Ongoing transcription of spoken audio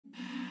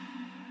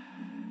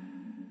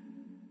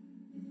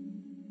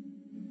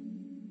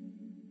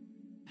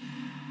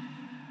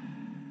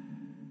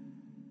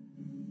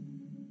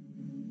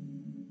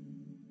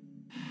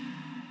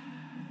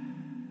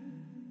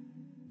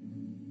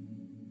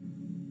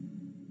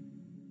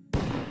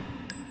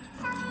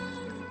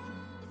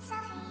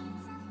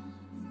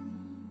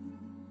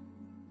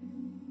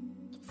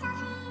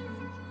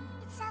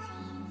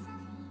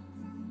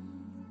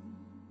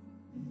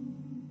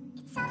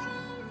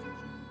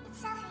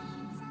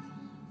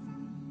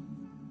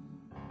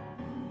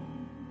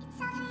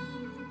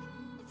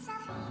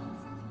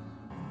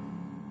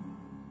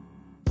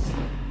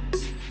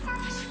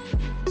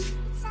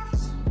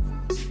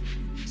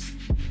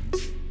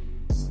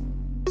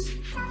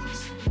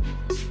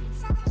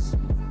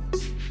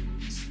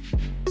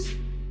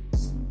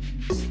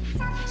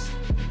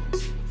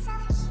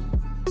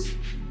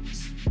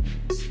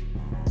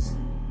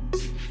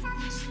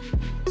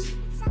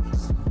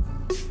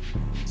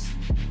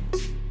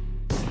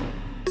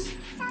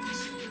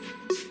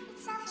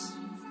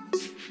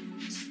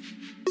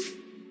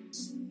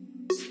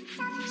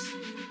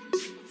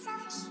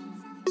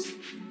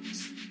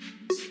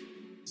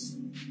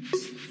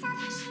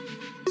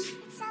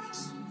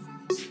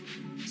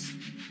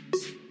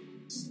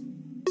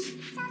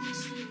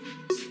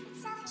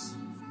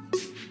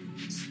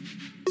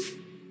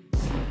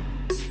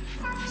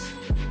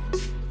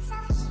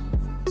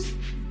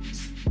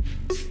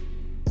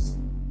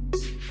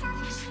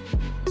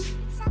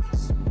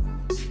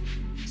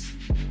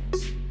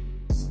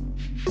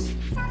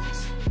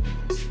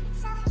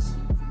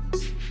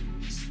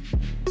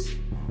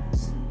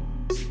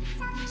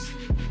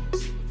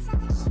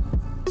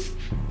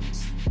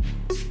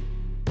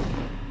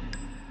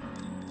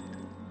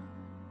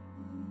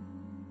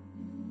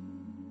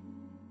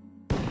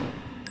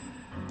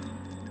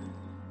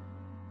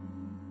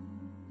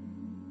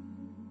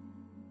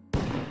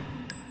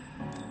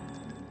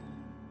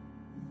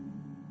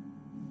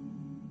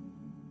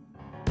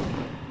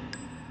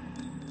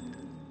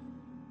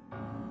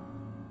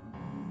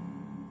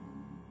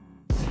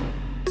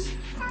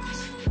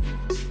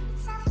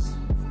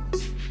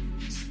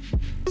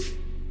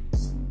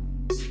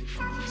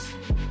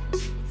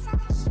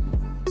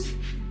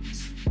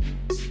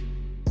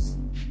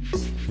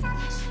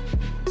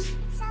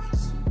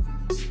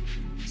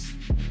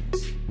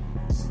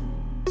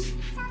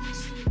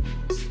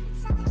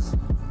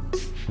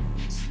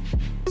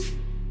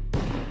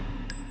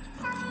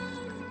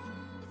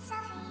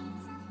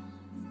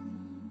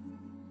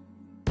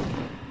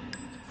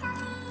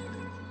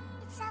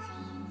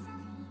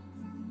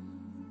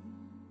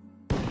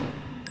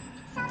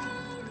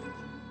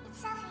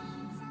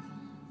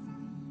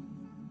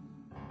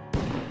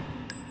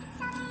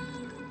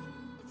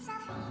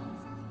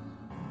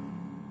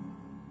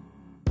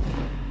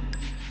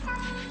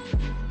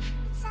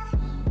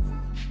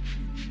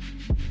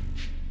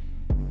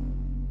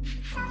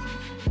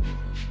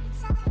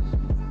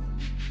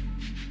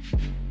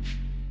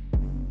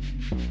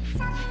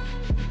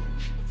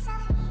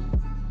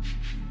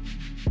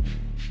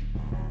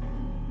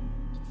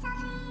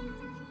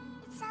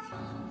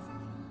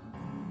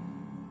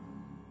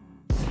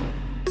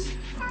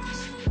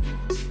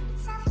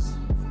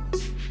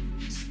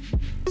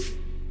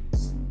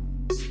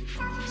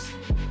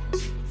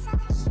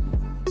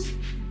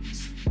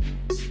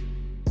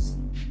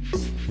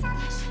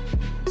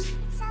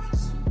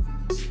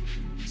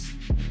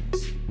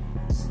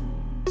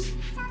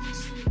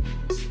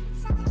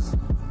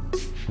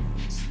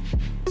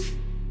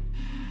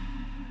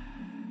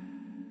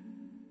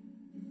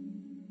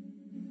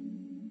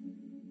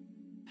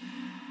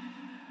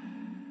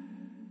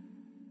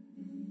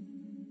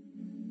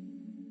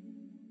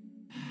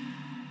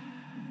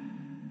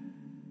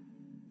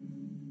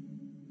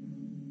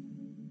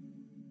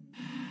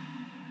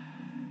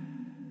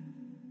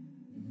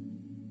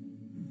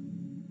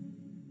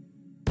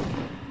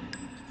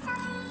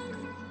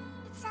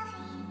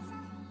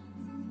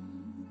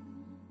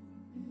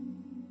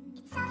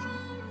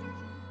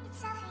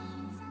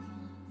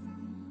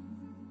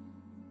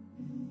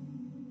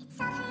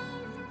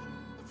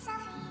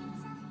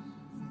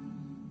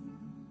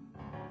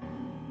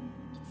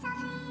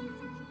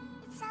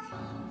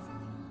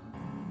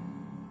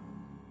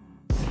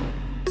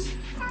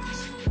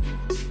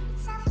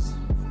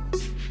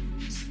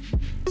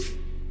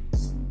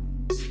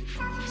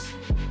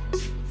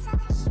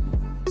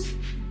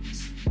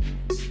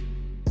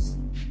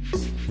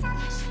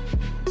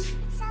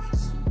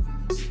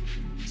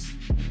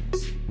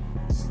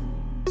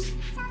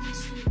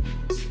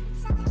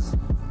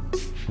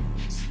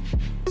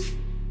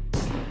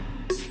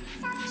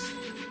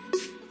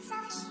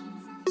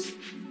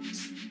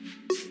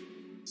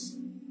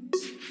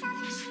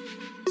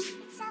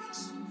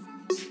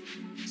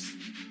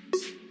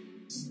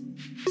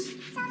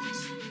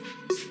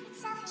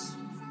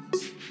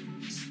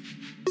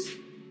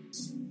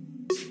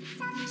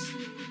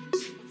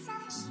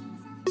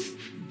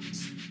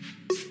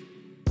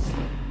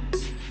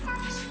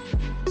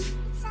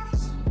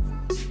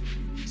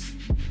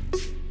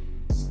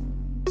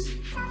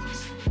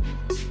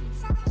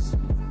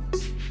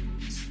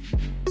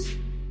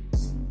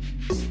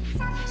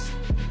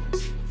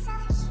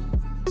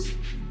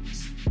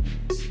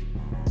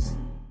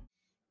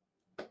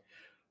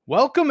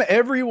Welcome,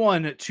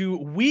 everyone, to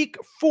Week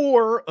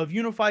 4 of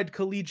Unified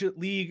Collegiate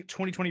League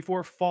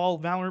 2024 Fall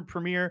Valorant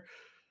Premiere.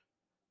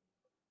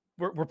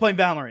 We're playing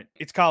Valorant.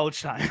 It's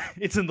college time.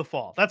 It's in the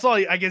fall. That's all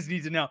I guess you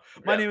need to know.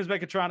 My name is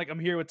Mechatronic.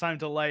 I'm here with Time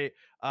to Light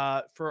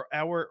for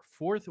our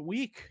 4th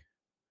week.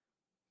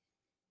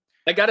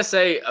 I gotta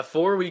say,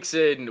 4 weeks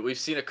in, we've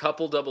seen a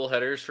couple double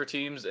headers for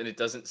teams, and it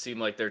doesn't seem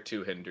like they're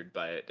too hindered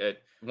by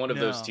it. One of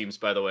those teams,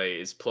 by the way,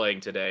 is playing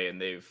today, and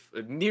they've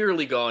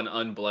nearly gone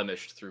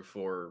unblemished through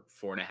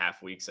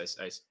 4.5 weeks,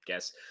 I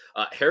guess.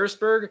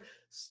 Harrisburg,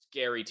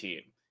 scary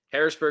team.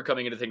 Harrisburg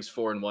coming into things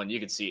 4-1. You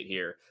can see it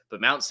here.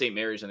 But Mount St.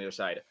 Mary's on the other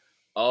side,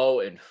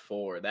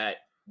 0-4. That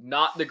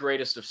not the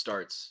greatest of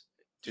starts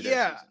to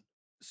their season.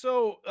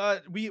 So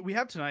we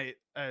have tonight,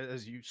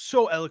 as you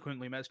so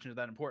eloquently mentioned,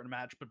 that important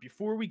match. But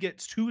before we get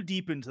too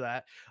deep into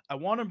that, I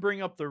want to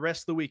bring up the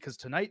rest of the week because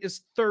tonight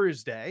is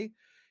Thursday.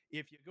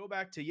 If you go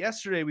back to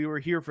yesterday, we were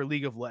here for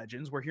League of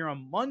Legends. We're here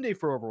on Monday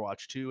for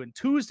Overwatch 2 and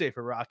Tuesday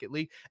for Rocket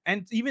League.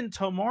 And even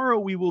tomorrow,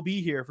 we will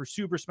be here for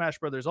Super Smash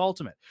Bros.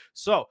 Ultimate.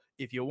 So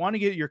if you want to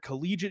get your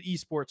collegiate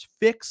esports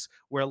fix,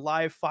 we're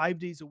live 5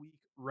 days a week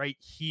right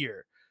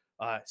here.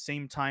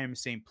 Same time,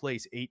 same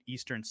place, 8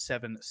 Eastern,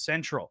 7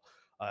 Central.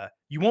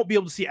 You won't be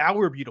able to see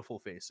our beautiful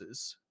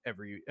faces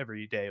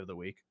every day of the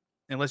week,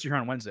 unless you're here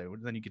on Wednesday.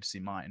 Then you get to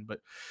see mine. But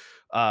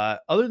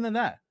other than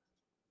that,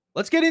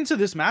 let's get into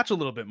this match a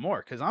little bit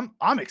more because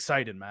I'm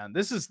excited, man.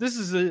 This is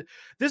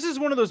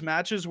one of those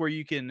matches where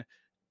you can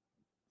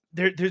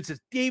there's a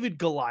David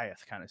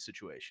Goliath kind of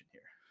situation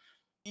here.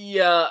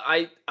 Yeah,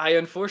 I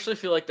unfortunately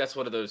feel like that's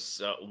one of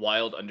those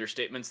wild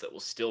understatements that will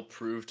still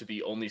prove to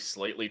be only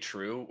slightly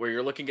true. Where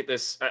you're looking at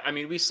this, I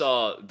mean, we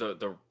saw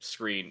the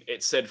screen.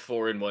 It said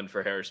 4-1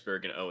 for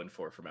Harrisburg and 0-4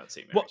 for Mount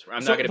St. Mary's.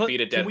 I'm not going to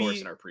beat a dead horse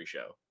in our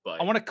pre-show,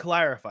 but I want to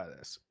clarify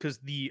this because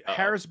the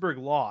Harrisburg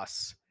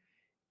loss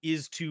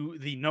is to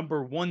the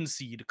number 1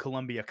 seed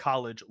Columbia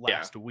College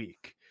last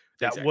week.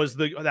 That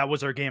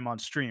was our game on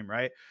stream,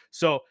 right?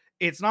 So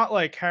it's not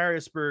like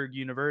Harrisburg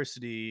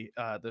University,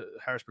 the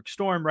Harrisburg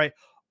Storm, right,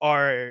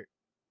 are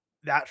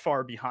that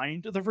far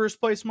behind the first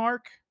place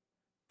mark.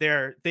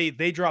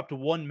 They dropped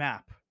 1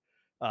 map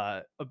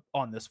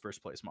on this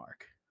first place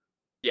mark.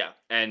 Yeah,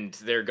 and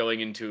they're going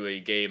into a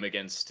game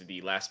against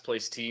the last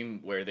place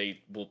team where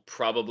they will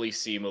probably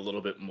seem a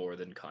little bit more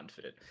than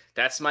confident.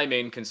 That's my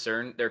main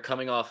concern. They're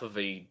coming off of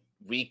a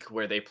week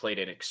where they played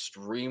an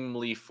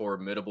extremely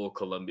formidable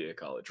Columbia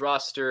College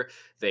roster.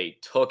 They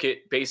took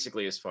it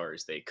basically as far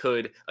as they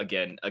could.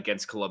 Again,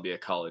 against Columbia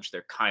College,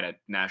 they're kind of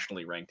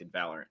nationally ranked in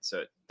Valorant, so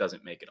it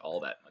doesn't make it all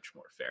that much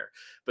more fair.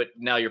 But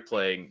now you're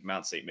playing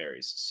Mount St.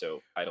 Mary's,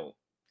 so I don't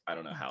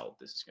know how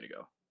this is going to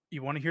go.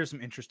 You want to hear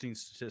some interesting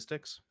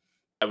statistics?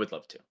 I would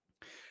love to.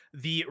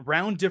 The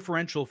round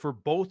differential for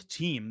both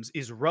teams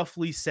is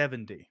roughly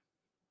 70.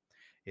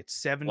 It's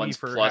 70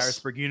 for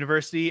Harrisburg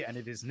University, and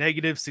it is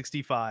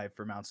 -65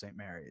 for Mount St.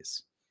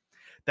 Mary's.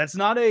 That's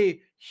not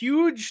a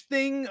huge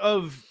thing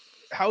of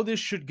how this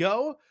should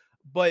go,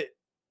 but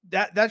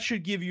that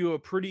should give you a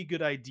pretty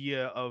good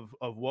idea of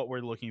what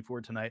we're looking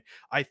for tonight.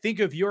 I think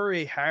if you're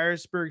a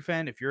Harrisburg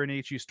fan, if you're an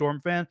HU Storm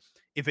fan,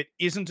 if it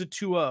isn't a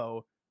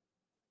 2-0,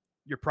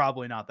 you're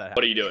probably not that happy.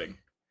 What are you doing?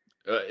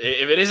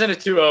 If it isn't a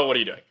 2-0, what are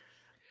you doing?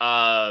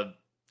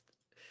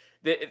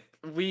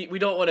 We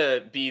don't want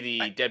to be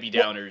the Debbie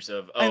Downers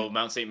of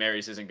Mount St.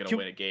 Mary's isn't going to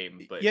win a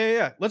game. But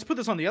yeah. Let's put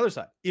this on the other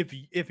side.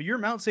 If you're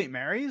Mount St.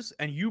 Mary's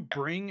and you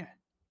bring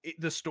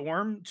the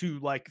Storm to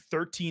like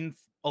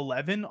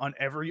 13-11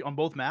 on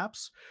both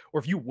maps, or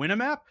if you win a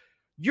map,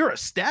 you're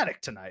ecstatic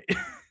tonight.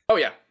 Oh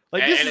yeah.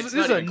 Like this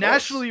is a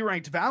nationally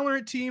ranked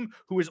Valorant team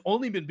who has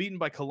only been beaten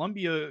by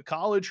Columbia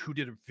College, who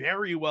did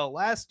very well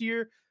last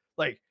year.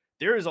 Like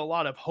there is a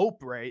lot of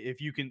hope, right?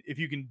 If you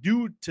can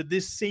do to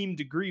this same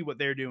degree what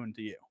they're doing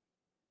to you.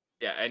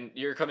 Yeah, and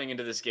you're coming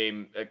into this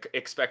game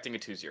expecting a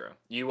 2-0.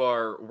 You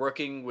are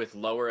working with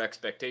lower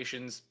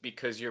expectations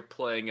because you're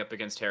playing up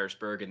against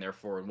Harrisburg and they're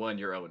 4-1,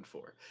 you're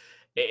 0-4.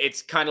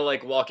 It's kind of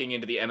like walking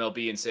into the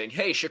MLB and saying,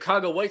 "Hey,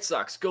 Chicago White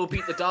Sox, go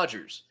beat the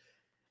Dodgers."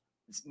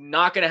 It's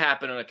not going to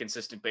happen on a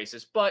consistent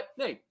basis, but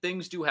hey,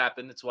 things do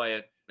happen. That's why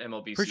a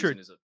MLB For sure. season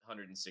is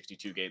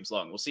 162 games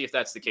long. We'll see if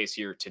that's the case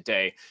here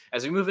today.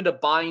 As we move into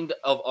bind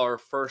of our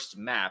first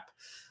map,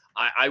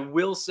 I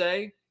will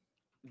say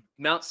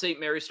Mount St.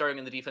 Mary starting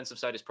on the defensive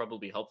side is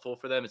probably helpful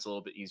for them. It's a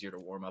little bit easier to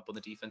warm up on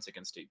the defense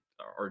against a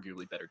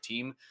arguably better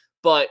team,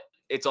 but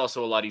it's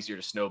also a lot easier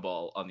to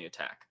snowball on the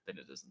attack than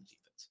it is in the defense.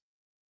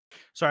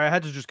 Sorry, I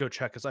had to just go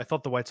check because I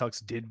thought the White Sox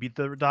did beat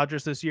the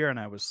Dodgers this year, and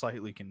I was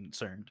slightly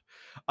concerned.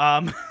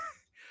 Um,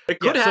 It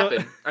could yeah, so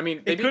happen. I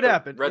mean, they it beat could the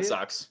happen. Red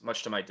Sox,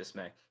 much to my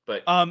dismay.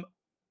 But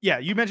Yeah,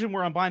 you mentioned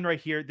we're on bind right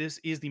here. This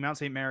is the Mount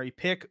St. Mary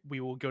pick. We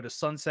will go to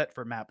Sunset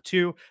for map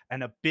 2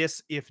 and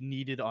Abyss if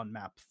needed on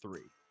map 3.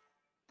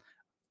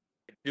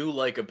 I do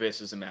like Abyss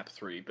as a map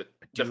 3, but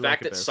the like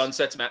fact that Abyss.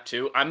 Sunset's map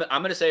 2, I'm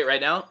going to say it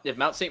right now, if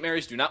Mount St.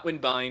 Mary's do not win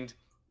bind,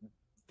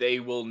 they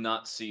will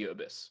not see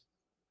Abyss.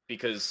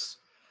 Because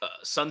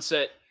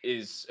Sunset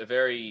is a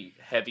very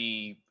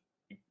heavy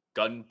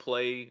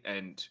gunplay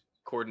and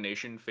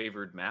coordination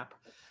favored map.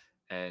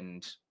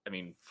 And I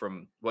mean,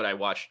 from what I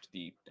watched,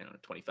 the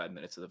 25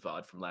 minutes of the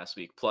VOD from last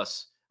week,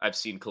 plus I've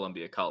seen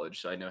Columbia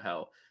College, so I know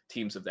how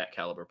teams of that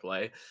caliber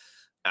play.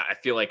 I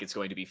feel like it's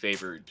going to be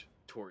favored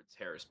towards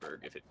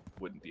Harrisburg if it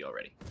wouldn't be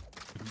already.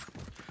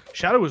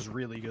 Shadow was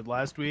really good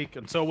last week,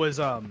 and so was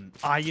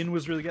Ian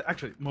was really good.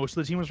 Actually, most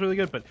of the team was really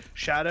good, but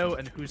Shadow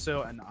and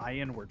Huso and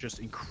Ian were just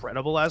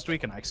incredible last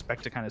week, and I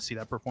expect to kind of see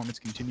that performance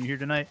continue here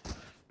tonight.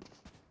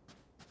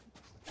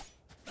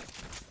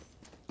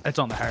 It's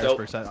on the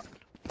Harrisburg side.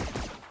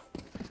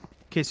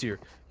 In case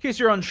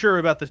you're unsure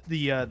about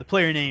the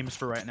player names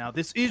for right now,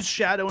 this is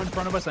Shadow in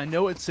front of us. I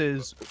know it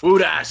says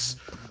Woodass,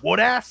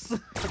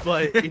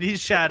 but it is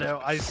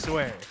Shadow. I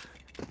swear.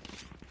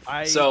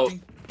 I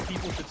think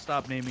people should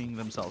stop naming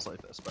themselves like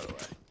this. By the way,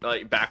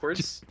 like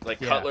backwards, like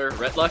Cutler,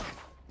 Redluck,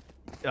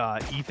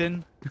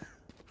 Ethan.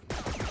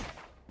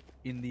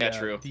 In the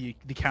true. the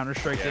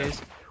Counter-Strike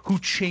days, who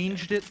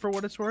changed it for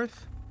what it's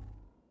worth.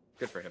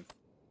 Good for him.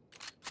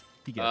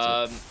 He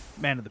gets it.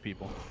 Man of the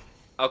people.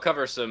 I'll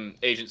cover some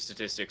agent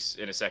statistics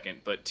in a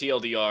second, but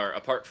TLDR,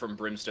 apart from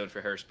Brimstone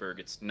for Harrisburg,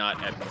 it's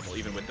not abnormal.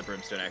 Even with the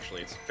Brimstone,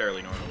 actually, it's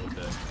fairly normal with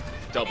the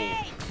double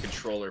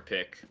controller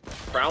pick.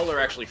 Prowler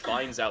actually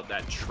finds out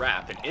that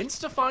trap and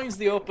insta-finds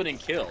the opening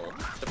kill.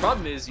 The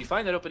problem is you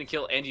find that opening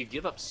kill and you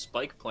give up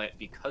Spike Plant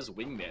because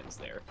Wingman's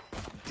there.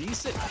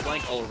 Decent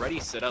flank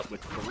already set up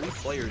with 3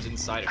 players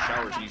inside of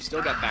showers, and you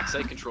still got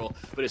backside control,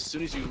 but as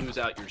soon as you lose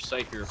out your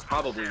sight, you're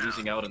probably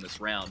losing out on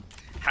this round.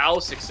 How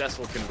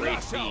successful can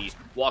Wraith be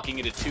walking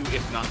into 2,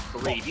 if not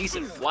 3?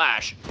 Decent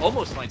flash,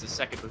 almost finds a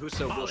second, but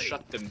Huso will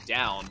shut them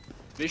down.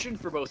 Vision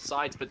for both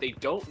sides, but they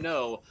don't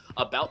know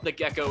about the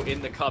Gecko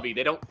in the cubby.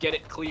 They don't get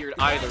it cleared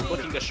either.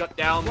 Looking to shut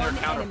down their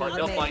counterpart.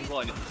 They'll find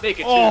 1, make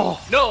it 2.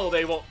 No,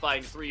 they won't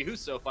find 3.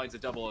 Huso finds a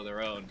double of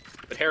their own.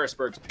 But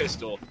Harrisburg's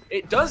pistol,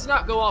 it does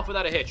not go off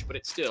without a hitch, but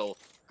it still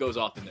goes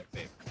off in their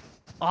favor.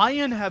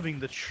 Ian having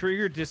the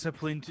trigger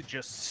discipline to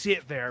just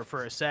sit there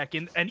for a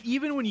second, and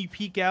even when you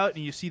peek out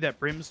and you see that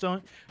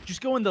Brimstone,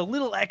 just go in the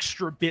little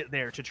extra bit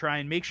there to try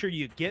and make sure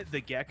you get the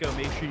Gecko,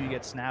 make sure you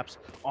get snaps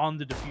on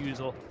the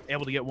defusal,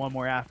 able to get one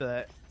more after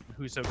that.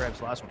 Huso grabs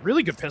the last one.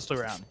 Really good pistol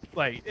round,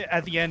 like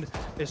at the end,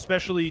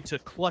 especially to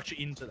clutch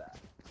into that.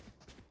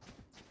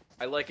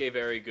 I like a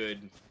very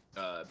good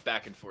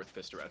back and forth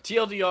pistol round.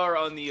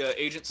 TLDR on the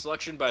agent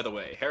selection, by the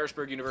way.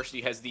 Harrisburg University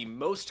has the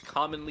most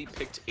commonly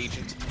picked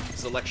agent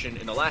selection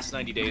in the last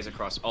 90 days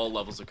across all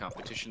levels of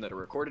competition that are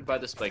recorded by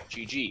the Spike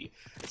GG.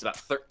 It's about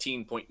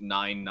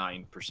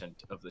 13.99%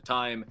 of the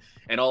time,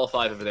 and all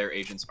 5 of their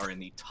agents are in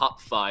the top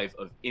 5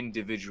 of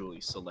individually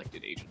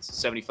selected agents.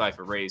 75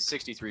 for Raze,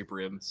 63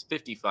 Brim,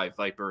 55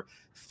 Viper,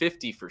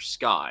 50 for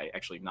Sky.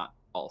 Actually, not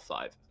all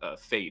 5.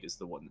 Fade is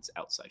the one that's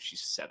outside.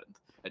 She's 7th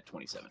at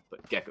 27,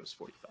 but Gecko's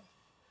 45.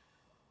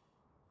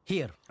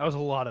 Here. That was a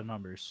lot of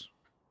numbers.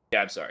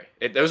 Yeah, I'm sorry.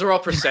 Those are all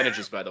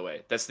percentages, by the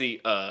way. That's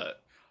the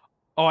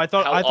Oh, I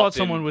thought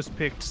someone was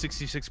picked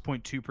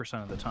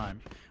 66.2% of the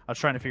time. I was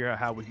trying to figure out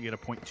how we could get a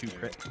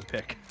 0.2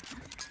 pick.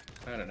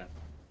 I don't know.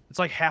 It's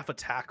like half a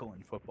tackle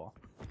in football.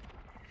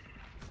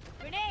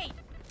 Grenade.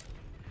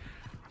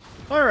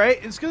 All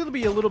right, it's going to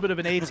be a little bit of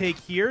an A take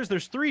here.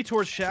 There's 3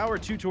 towards shower,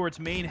 2 towards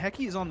main.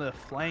 Hecky is on the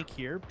flank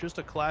here. Just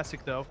a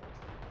classic, though.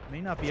 May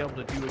not be able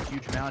to do a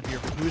huge amount here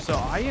for Huso.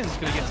 Ian's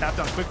going to get tapped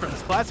down quick from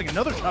this classic.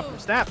 Another shot from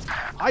Snaps.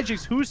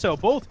 IJ's Huso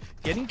both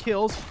getting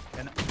kills.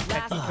 And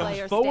Hecky comes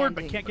forward,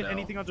 but can't get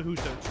anything onto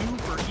Huso. 2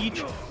 for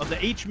each of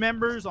the H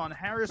members on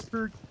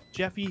Harrisburg.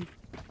 Jeffy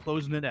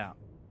closing it out.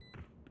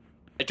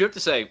 I do have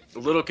to say, a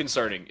little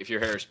concerning if you're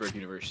Harrisburg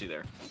University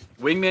there.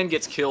 Wingman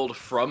gets killed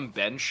from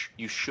bench.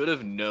 You should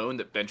have known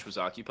that bench was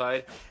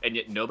occupied, and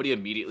yet nobody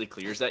immediately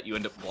clears that. You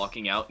end up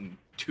walking out, and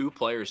 2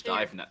 players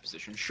die from that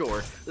position.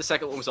 Sure, the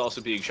second one was also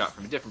being shot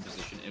from a different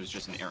position. It was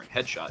just an errant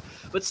headshot.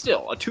 But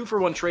still, a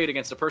 2-for-1 trade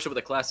against a person with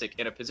a classic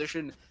in a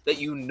position that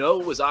you know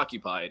was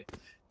occupied.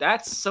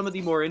 That's some of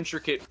the more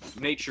intricate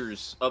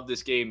natures of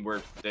this game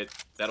where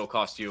that'll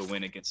cost you a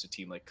win against a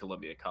team like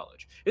Columbia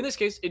College. In this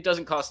case, it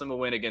doesn't cost them a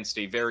win against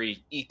a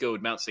very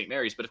ecoed Mount St.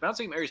 Mary's, but if Mount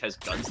St. Mary's has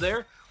guns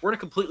there, we're in a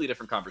completely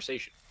different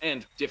conversation.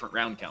 And different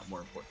round count,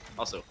 more important.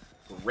 Also,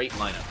 great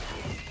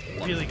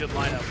lineup. Really good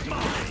lineup.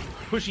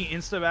 Pushing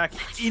Insta back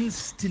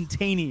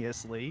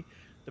instantaneously.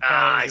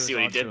 I see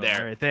what he did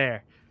there. Right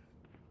there.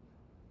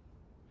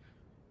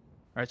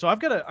 All right, so I've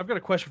got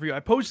a question for you. I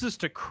posed this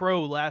to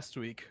Crow last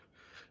week.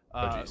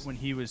 When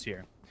he was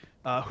here.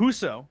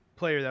 Huso,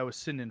 player that was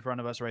sitting in front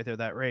of us right there,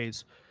 that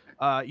raise.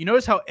 You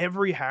notice how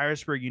every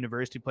Harrisburg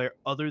University player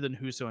other than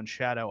Huso and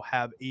Shadow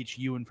have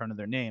HU in front of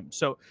their name.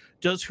 So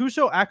does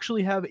Huso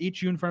actually have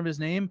HU in front of his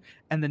name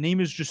and the name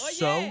is just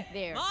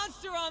There.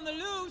 Monster on the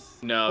loose.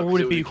 No, or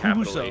would it be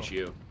capital Huso?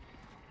 HU.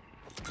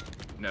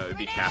 No, it'd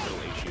be capital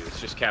HU. It's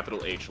just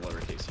capital H,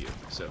 lowercase u.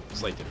 So,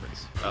 slight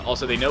difference.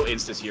 Also, they know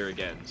Insta's here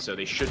again, so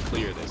they should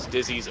clear this.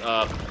 Dizzy's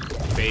up,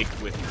 fake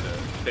with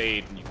the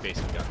fade, and you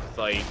basically got the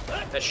fight.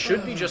 That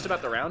should be just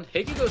about the round.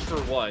 Heike goes for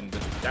 1,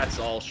 but that's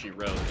all she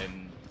wrote.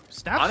 And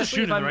Snaps to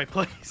shoot in the right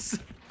place.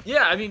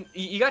 Yeah, I mean,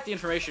 you got the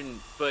information,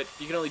 but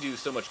you can only do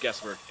so much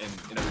guesswork. And,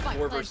 you know,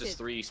 4 versus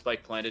 3,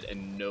 spike planted,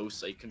 and no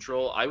sight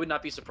control. I would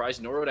not be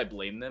surprised, nor would I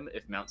blame them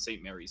if Mount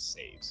St. Mary's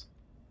saves.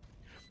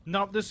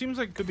 No, this seems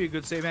like it could be a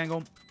good save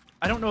angle.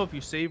 I don't know if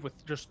you save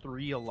with just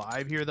 3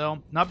 alive here,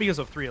 though. Not because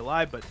of 3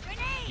 alive, but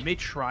you may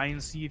try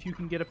and see if you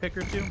can get a pick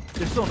or 2.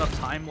 There's still enough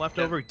time left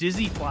over.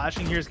 Dizzy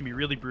flashing here is going to be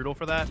really brutal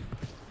for that.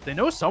 They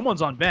know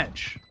someone's on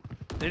bench.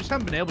 They just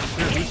haven't been able to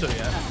clear Huso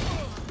yet.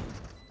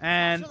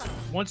 And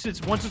once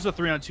it's a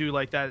 3-on-2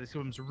 like that, it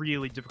becomes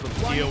really difficult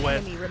to deal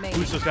with.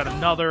 Huso's got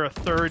a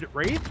third.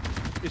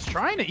 Wraith is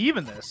trying to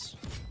even this.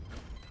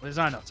 There's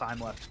not enough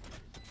time left.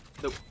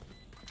 Nope.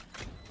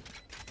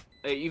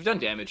 Hey, you've done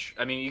damage.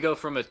 I mean, you go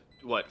from a,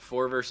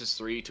 4 versus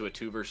 3 to a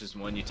 2 versus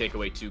 1. You take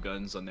away 2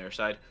 guns on their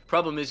side.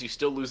 Problem is you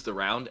still lose the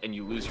round and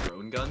you lose your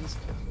own guns.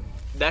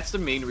 That's the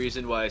main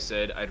reason why I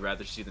said I'd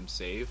rather see them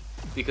save.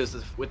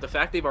 Because with the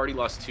fact they've already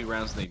lost 2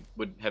 rounds, they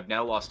would have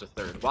now lost a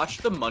third. Watch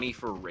the money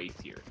for Wraith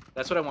here.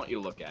 That's what I want you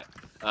to look at.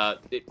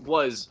 It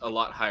was a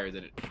lot higher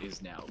than it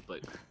is now,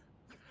 but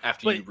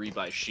after you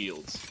rebuy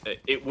shields,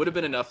 it would have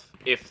been enough.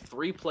 If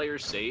 3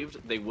 players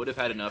saved, they would have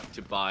had enough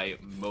to buy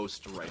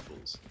most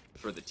rifles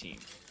for the team,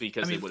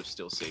 because they would have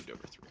still saved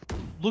over 3.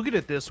 Look at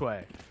it this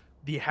way.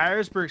 The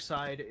Harrisburg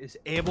side is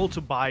able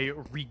to buy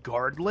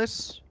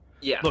regardless.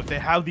 Yeah. Look, they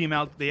have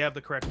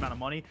the correct amount of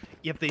money.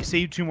 If they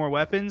saved 2 more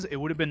weapons, it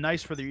would have been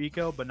nice for their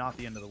eco, but not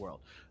the end of the world.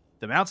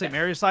 The Mount St.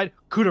 Mary's side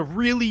could have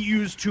really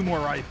used 2 more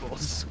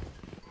rifles.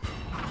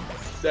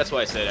 That's why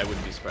I said I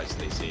wouldn't be surprised if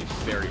they saved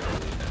very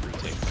early in that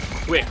retake.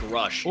 Quick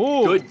rush.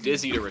 Ooh. Good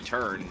Dizzy to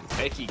return.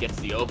 Heike gets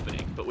the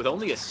opening, but with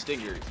only a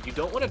stinger, you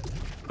don't want to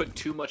put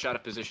too much out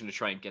of position to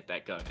try and get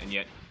that gun. And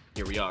yet,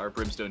 here we are,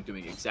 Brimstone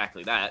doing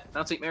exactly that.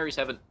 Mount St. Mary's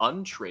have an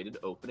untraded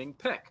opening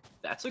pick.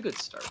 That's a good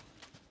start.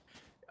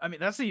 I mean,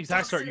 that's the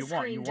exact start you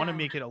want. You want to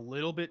make it a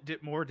little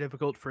bit more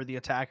difficult for the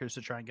attackers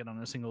to try and get on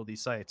a single of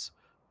these sites.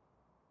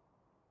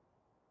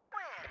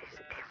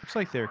 Looks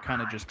like they're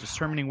kind of just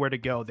determining where to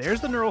go.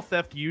 There's the neural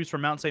theft used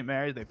from Mount St.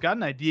 Mary's. They've got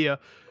an idea.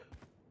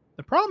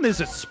 The problem is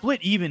it's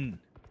split even.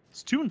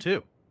 It's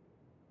 2-2.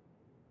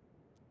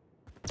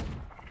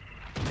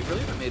 They really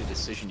haven't made a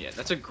decision yet.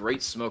 That's a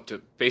great smoke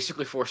to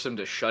basically force them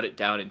to shut it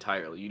down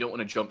entirely. You don't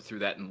want to jump through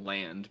that and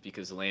land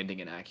because landing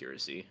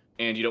inaccuracy.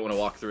 And you don't want to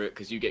walk through it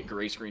because you get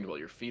gray screened while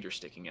your feet are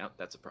sticking out.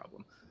 That's a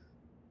problem.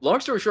 Long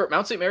story short,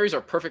 Mount St. Mary's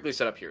are perfectly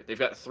set up here. They've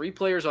got 3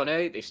 players on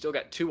A. They've still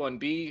got 2 on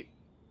B.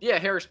 Yeah,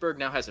 Harrisburg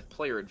now has a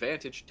player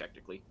advantage,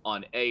 technically,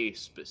 on A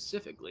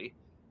specifically.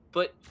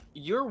 But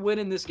you're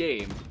winning this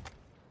game,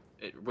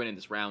 winning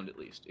this round at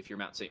least, if you're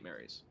Mount St.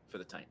 Mary's for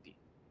the time being.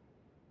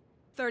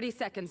 30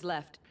 seconds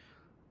left.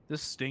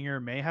 This Stinger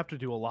may have to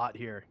do a lot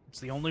here. It's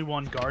the only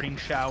one guarding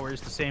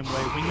showers the same way.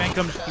 Wingman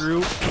comes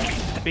through.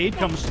 Fade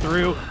comes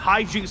through.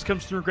 Hijinks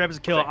comes through, grabs a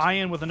kill.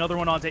 Ian with another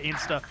one onto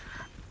Insta.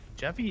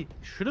 Jeffy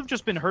should have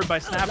just been hurt by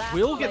Snap.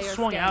 Will get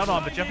swung out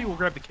on, but Jeffy will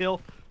grab the kill.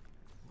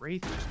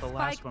 Wraith is the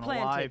last one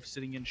alive,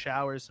 sitting in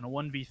showers in a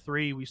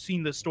 1v3. We've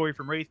seen this story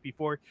from Wraith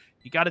before.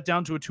 He got it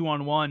down to a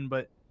 2-on-1,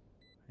 but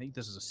I think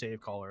this is a save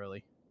call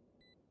early.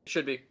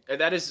 Should be.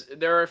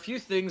 There are a few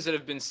things that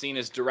have been seen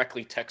as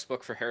directly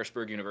textbook for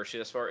Harrisburg University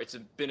thus far. It's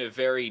been a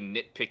very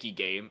nitpicky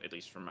game, at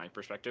least from my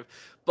perspective.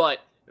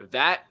 But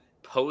that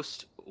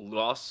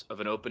post-loss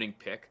of an opening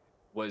pick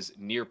was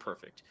near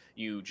perfect.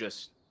 You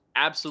just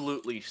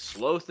absolutely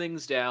slow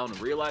things down,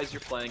 realize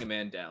you're playing a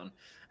man down,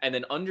 and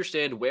then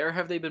understand where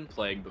have they been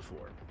playing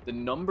before. The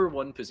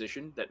 #1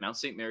 position that Mount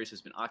St. Mary's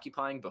has been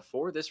occupying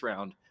before this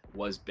round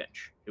was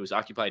bench. It was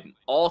occupied in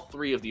all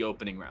 3 of the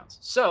opening rounds.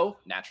 So,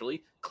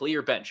 naturally,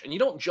 clear bench. And you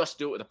don't just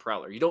do it with a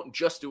Prowler. You don't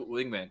just do it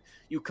with Wingman.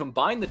 You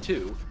combine the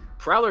 2.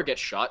 Prowler gets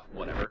shot,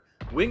 whatever.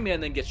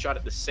 Wingman then gets shot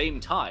at the same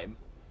time,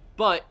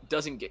 but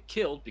doesn't get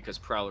killed because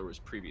Prowler was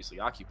previously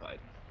occupied.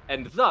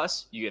 And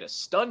thus, you get a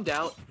stunned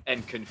out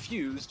and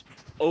confused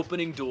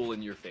opening duel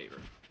in your favor.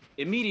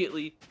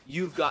 Immediately,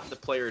 you've got the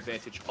player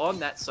advantage on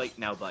that site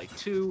now by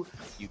 2.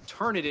 You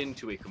turn it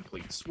into a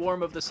complete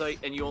swarm of the site,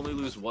 and you only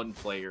lose 1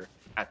 player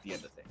at the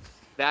end of things.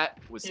 That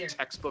was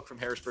textbook from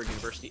Harrisburg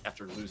University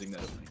after losing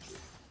that opening duel.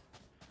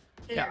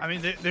 Yeah, I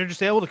mean, they're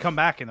just able to come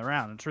back in the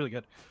round. It's really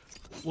good.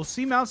 We'll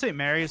see Mount St.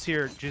 Mary's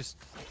here just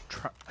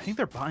try. I think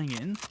they're buying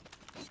in.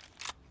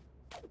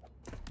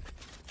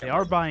 They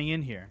are buying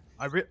in here.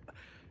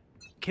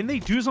 Can they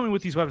do something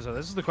with these weapons, though?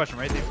 This is the question,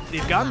 right?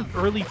 They've gotten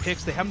early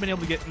picks. They haven't been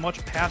able to get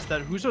much past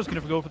that. Huso's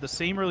going to go for the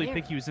same early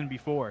pick he was in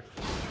before.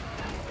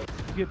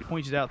 He get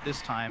pointed out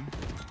this time.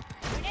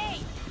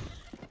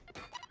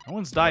 No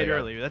one's died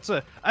early. That's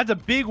a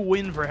big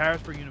win for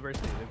Harrisburg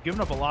University. They've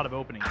given up a lot of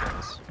opening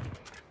kills.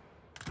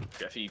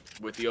 Jeffy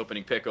with the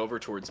opening pick over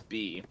towards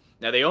B.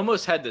 Now, they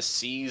almost had the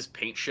C's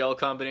paint shell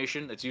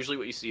combination. That's usually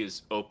what you see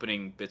is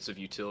opening bits of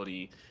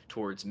utility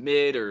towards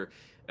mid or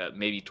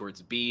maybe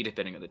towards B,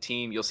 depending on the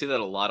team. You'll see that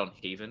a lot on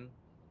Haven,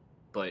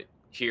 but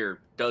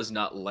here does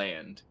not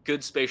land.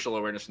 Good spatial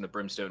awareness from the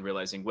Brimstone,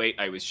 realizing, wait,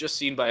 I was just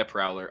seen by a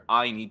Prowler.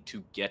 I need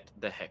to get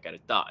the heck out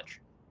of dodge.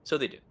 So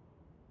they did.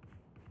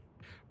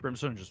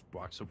 Brimstone just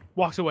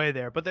walks away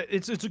there, but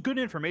it's a good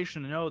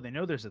information to know. They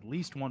know there's at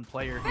least 1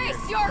 player here.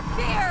 Face your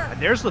fear! And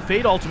there's the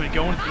Fate ultimate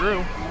going through.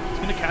 It's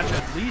going to catch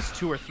at least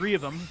 2 or 3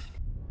 of them.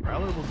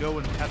 Prowler will go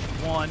and catch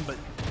 1, but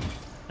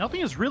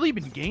nothing has really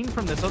been gained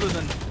from this other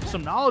than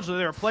some knowledge that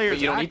there are players.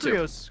 But you don't need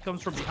to.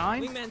 Comes from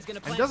behind. And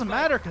it doesn't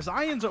matter because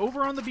Ion's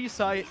over on the B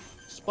site.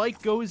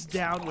 Spike goes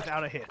down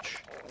without a hitch.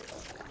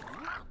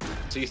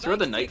 So you throw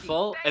the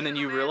Nightfall, and then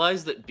you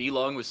realize that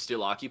B-Long was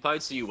still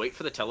occupied, so you wait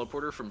for the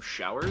teleporter from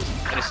Showers,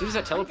 and as soon as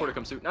that teleporter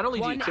comes through, not only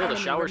do you kill the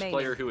Showers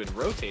player who had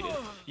rotated,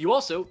 you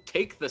also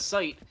take the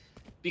site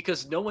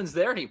because no one's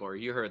there anymore.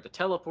 You heard the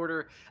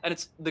teleporter, and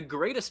it's the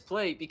greatest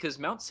play because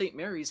Mount St.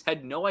 Mary's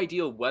had no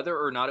idea whether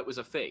or not it was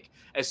a fake.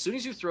 As soon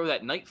as you throw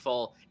that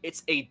Nightfall,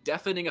 it's a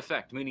deafening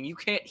effect, meaning you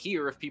can't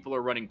hear if people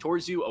are running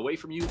towards you, away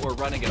from you, or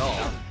running at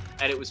all,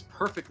 and it was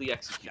perfectly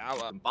executed.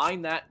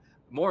 Combine that,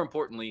 more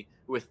importantly,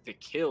 with the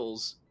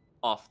kills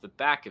off the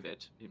back of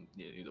it,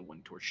 the one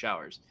towards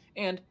Showers,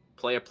 and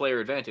play a player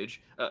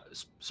advantage.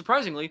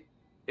 Surprisingly,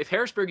 if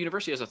Harrisburg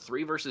University has a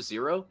 3 versus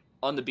 0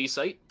 on the B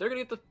site, they're going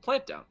to get the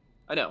plant down.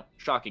 I know,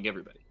 shocking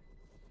everybody.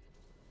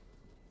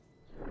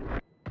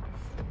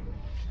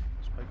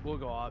 Spike will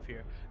go off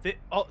here.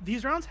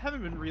 These rounds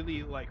haven't been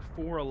really like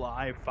 4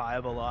 alive,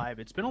 5 alive.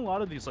 It's been a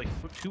lot of these like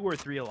 2 or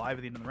 3 alive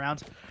at the end of the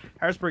rounds.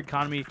 Harrisburg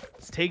economy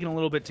has taken a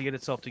little bit to get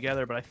itself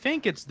together, but I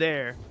think it's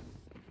there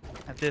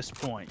at this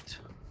point.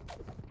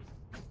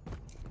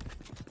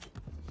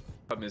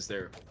 Problem is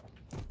they're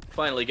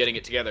finally getting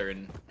it together,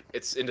 and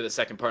it's into the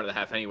second part of the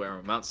half anyway,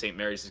 where Mount St.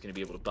 Mary's is going to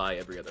be able to buy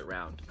every other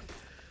round.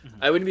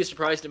 I wouldn't be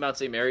surprised if Mount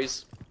St.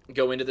 Mary's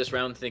go into this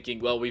round thinking,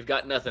 well, we've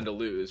got nothing to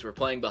lose. We're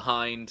playing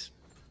behind.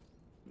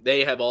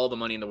 They have all the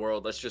money in the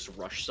world. Let's just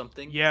rush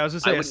something. Yeah, I was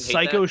going to say, a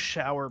Psycho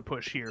Shower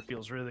push here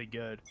feels really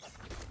good.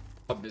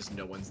 Problem is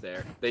no one's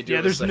there. They do.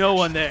 Yeah, there's no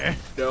one there.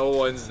 No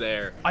one's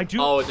there.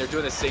 Oh, and they're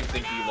doing the same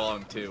thing to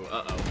Long too.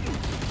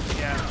 Uh-oh.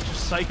 Yeah,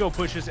 just Psycho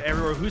pushes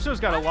everywhere. Huso's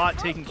got a lot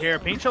taken care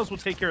of. Paint Shells will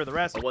take care of the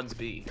rest. One's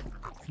B.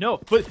 No,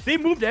 but they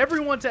moved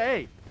everyone to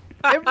A.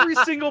 Every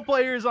single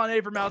player is on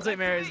A for Mount St.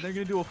 Mary's. They're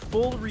going to do a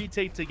full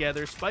retake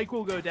together. Spike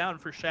will go down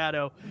for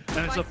Shadow,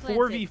 and it's a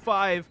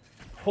 4v5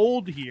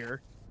 hold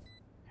here.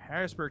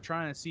 Harrisburg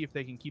trying to see if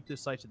they can keep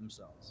this site to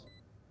themselves.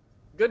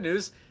 Good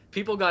news,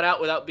 people got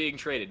out without being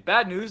traded.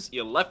 Bad news,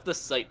 you left the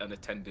site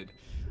unattended.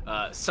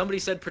 Somebody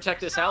said protect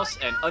this house,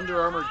 and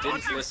Under Armour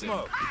didn't listen.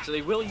 So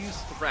they will use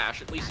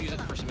Thrash, at least use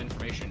it for some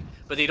information.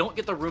 But they don't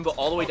get the Roomba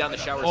all the way down the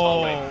Showers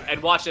hallway.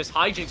 And watch this,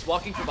 Hijinks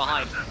walking from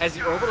behind has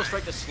the orbital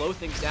strike to slow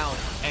things down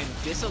and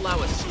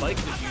disallow a spike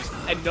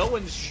defuse, and no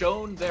one's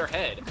shown their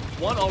head.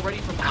 One already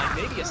from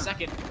behind, maybe a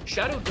second.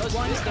 Shadow does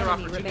miss their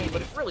opportunity,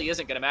 but it really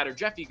isn't going to matter.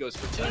 Jeffy goes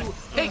for 2,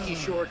 Hanky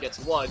Shore gets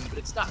 1, but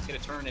it's not going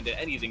to turn into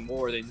anything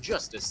more than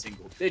just a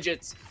single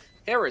digits.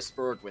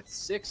 Harrisburg with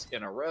 6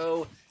 in a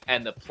row,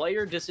 and the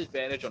player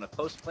disadvantage on a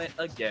post plant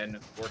again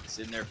works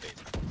in their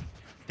favor.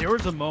 There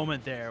was a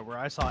moment there where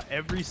I saw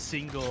every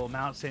single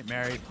Mount St.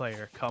 Mary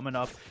player coming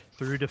up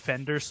through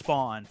defender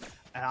spawn,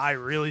 and I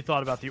really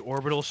thought about the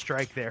orbital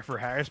strike there for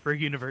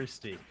Harrisburg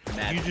University.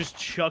 You just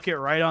chuck it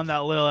right on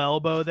that little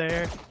elbow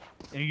there,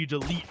 and you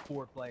delete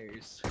 4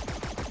 players.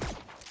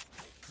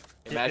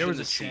 Imagine there was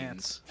the a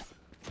chance.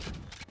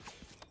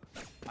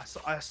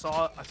 I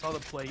saw the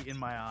play in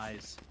my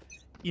eyes.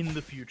 In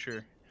the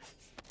future.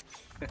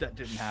 That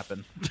didn't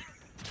happen.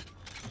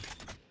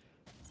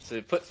 So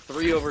they put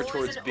 3 over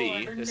towards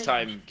B, this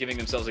time giving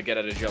themselves a get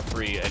out of jail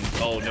free, and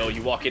oh no,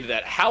 you walk into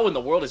that. How in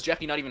the world does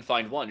Jeffy not even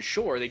find 1?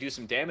 Sure, they do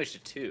some damage to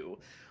 2.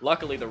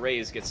 Luckily, the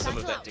Rays get some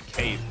of that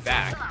decay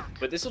back,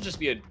 but this will just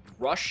be a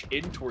rush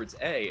in towards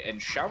A,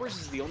 and Showers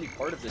is the only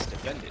part of this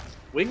defended.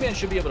 Wingman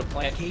should be able to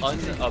plant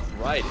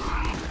unuprighted.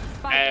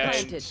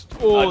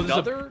 And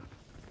another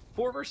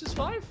 4 versus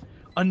 5?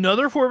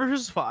 Another 4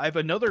 versus 5,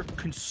 another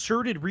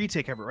concerted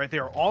retake effort, right? They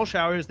are all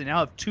Showers. They now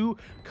have 2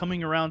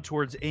 coming around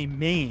towards A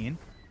main.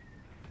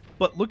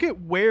 But look at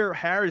where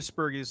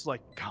Harrisburg is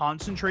like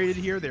concentrated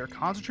here. They are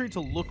concentrated to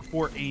look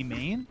for A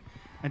main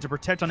and to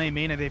protect on A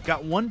main. And they've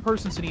got 1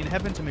 person sitting in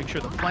heaven to make sure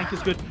the flank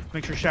is good,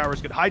 make sure Shower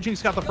is good.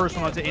 Hijinks got the first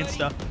one onto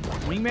Insta.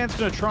 Wingman's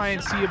going to try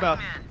and see about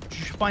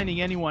finding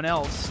anyone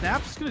else.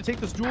 Snap's going to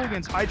take this duel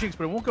against Hijinks,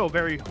 but it won't go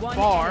very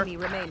far.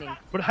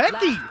 But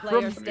Hefty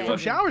from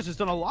Showers has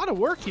done a lot of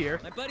work here.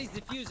 My buddy's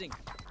defusing.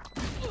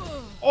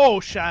 Oh,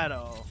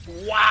 Shadow.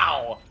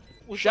 Wow.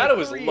 Shadow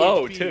is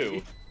low,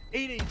 too.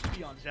 8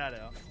 HP on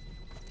Shadow.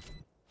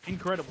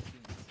 Incredible.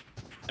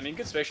 I mean,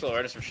 good spatial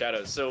awareness for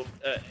Shadow. So,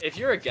 if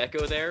you're a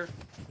Gecko there,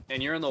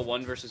 and you're in the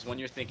 1 versus 1,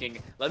 you're thinking,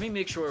 let me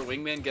make sure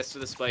Wingman gets to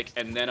the spike,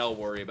 and then I'll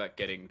worry about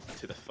getting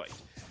to the fight.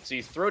 So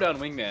you throw down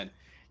Wingman,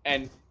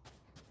 and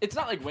it's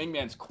not like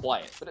Wingman's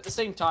quiet, but at the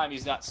same time,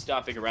 he's not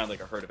stomping around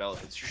like a herd of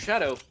elephants. Your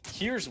Shadow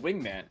hears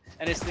Wingman,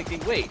 and is thinking,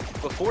 wait,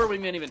 before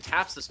Wingman even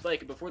taps the spike,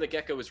 and before the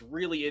Gecko is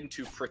really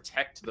into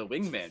protect the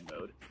Wingman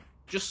mode,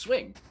 just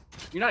swing.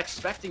 You're not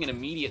expecting an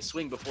immediate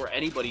swing before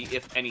anybody,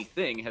 if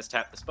anything, has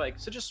tapped the spike,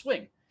 so just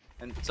swing.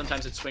 And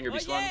sometimes it's swing or be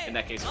swung. In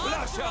that case,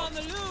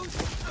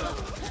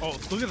 oh,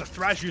 look at the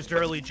thrash used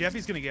early.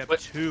 Jeffy's going to get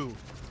 2.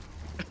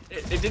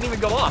 It didn't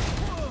even go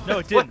off. No,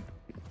 it didn't.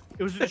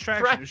 It was a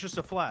distraction. It was just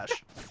a flash.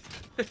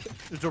 It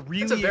was a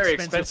really very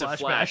expensive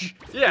flash.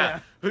 Yeah.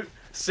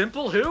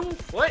 Simple who?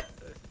 What?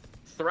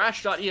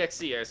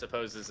 Thrash.exe, I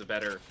suppose, is a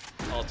better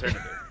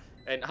alternative.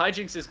 And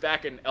Hijinks is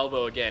back in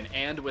elbow again,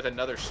 and with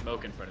another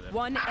smoke in front of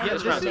them.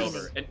 This round's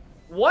over. And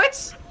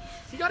what?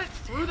 He got it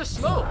through the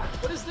smoke.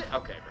 What is this?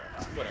 Okay,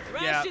 bro. Whatever.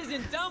 Thrash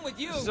isn't done with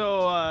you.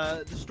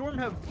 So the Storm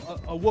have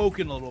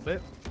awoken a little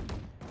bit.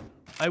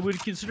 I would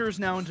consider us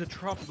now into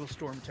tropical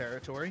storm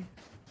territory.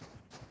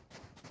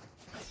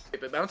 Wait,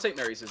 but Mount St.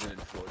 Mary's isn't in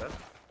Florida.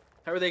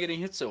 How are they getting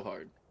hit so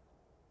hard?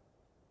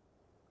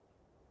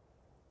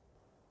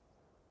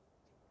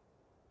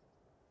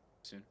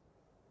 Soon.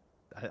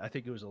 I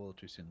think it was a little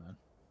too soon, man.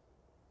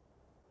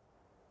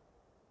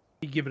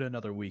 You'd give it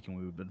another week and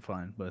we would have been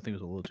fine, but I think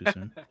it was a little too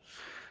soon.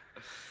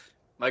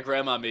 My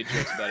grandma made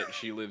jokes about it.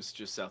 She lives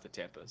just south of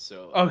Tampa,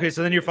 so. Okay,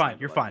 so then you're fine.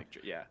 You're fine.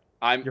 Yeah,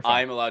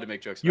 I'm allowed to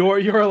make jokes.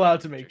 You're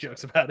allowed to make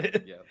jokes about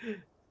it. Yeah.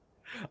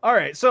 All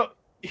right, so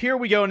here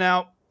we go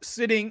now.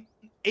 Sitting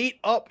 8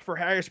 up for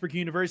Harrisburg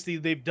University.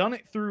 They've done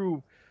it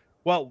through,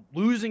 well,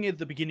 losing at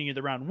the beginning of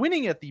the round,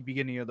 winning at the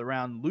beginning of the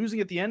round, losing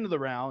at the end of the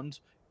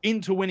round,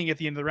 into winning at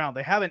the end of the round.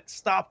 They haven't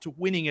stopped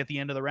winning at the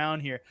end of the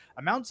round here.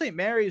 Mount St.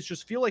 Mary's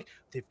just feel like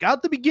they've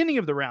got the beginning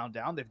of the round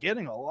down. They're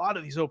getting a lot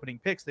of these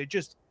opening picks. They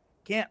just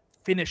can't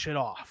finish it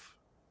off.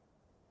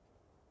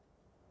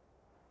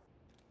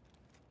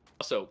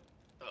 Also,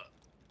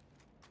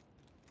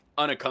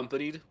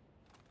 unaccompanied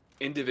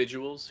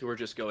individuals who are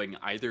just going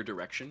either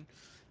direction.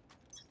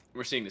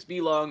 We're seeing this be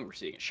long. We're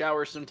seeing it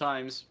shower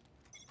sometimes.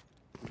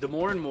 The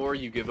more and more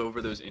you give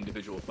over those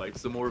individual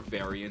fights, the more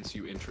variance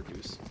you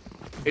introduce.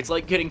 It's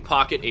like getting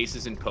pocket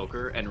aces in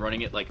poker and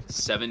running it like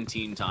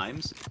 17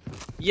 times.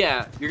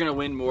 Yeah, you're going to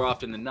win more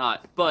often than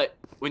not, but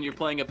when you're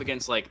playing up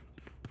against like,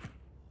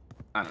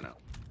 I don't know,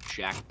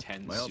 Jack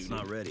 10 Well, it's suited,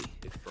 not ready.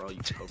 if for all you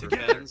poker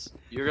fans,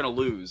 you're going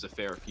to lose a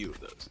fair few of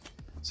those.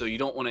 So you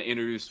don't want to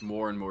introduce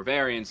more and more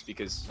variance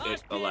because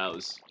it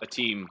allows a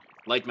team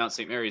like Mount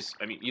St. Mary's.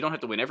 I mean, you don't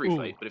have to win every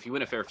fight, but if you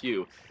win a fair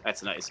few,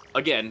 that's nice.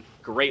 Again,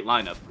 great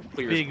lineup.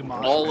 Clears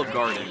all of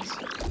Gardens.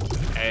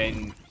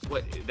 And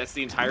what? That's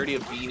the entirety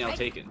of B now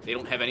taken. They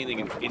don't have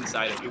anything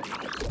inside of Hoop.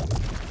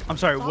 I'm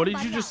sorry, what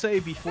did you just say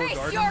before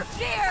Gardens? Your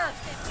fear!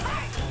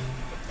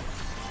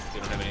 They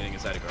don't have anything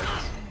inside of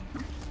Gardens.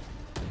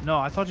 No,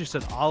 I thought you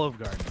said Olive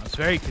Garden. I was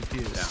very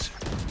confused.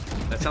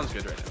 Yeah. That sounds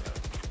good right now,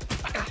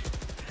 though.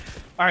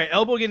 All right,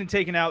 elbow getting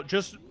taken out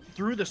just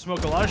through the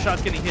smoke. A lot of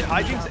shots getting hit.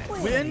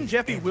 Hijinks and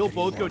Jeffy will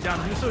both go down.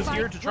 Huso's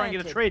here to try and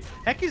get a trade.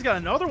 Hecky's got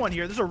another one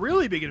here. This is a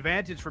really big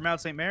advantage for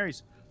Mount St.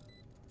 Mary's.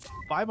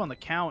 5 on the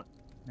count.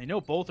 They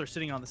know both are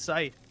sitting on the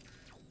site.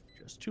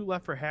 Just 2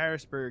 left for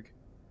Harrisburg.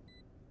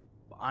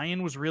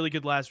 Ian was really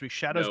good last week.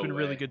 Shadow's been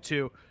really good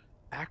too.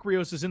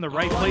 Akrios is in the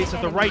right place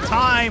at the right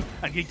time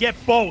and can get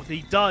both.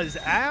 He does.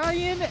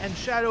 Ian and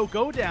Shadow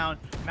go down.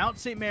 Mount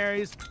St.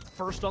 Mary's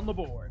first on the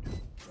board.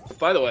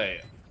 By the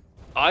way,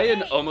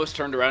 Ian almost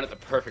turned around at the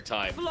perfect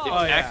time. If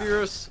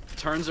Akrios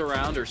turns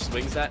around or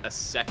swings that a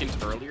second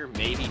earlier,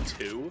 maybe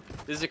 2,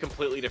 this is a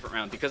completely different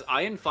round because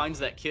Ian finds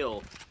that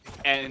kill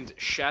and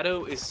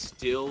Shadow is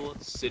still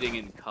sitting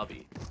in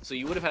cubby. So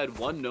you would have had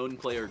one known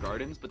player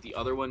Gardens, but the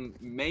other one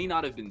may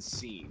not have been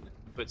seen,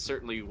 but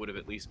certainly would have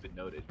at least been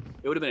noted.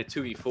 It would have been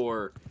a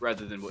 2v4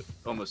 rather than what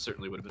almost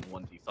certainly would have been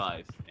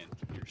 1v5, and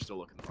you're still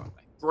looking the wrong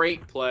way.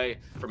 Great play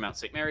from Mount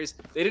St. Mary's.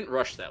 They didn't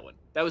rush that one.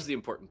 That was the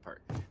important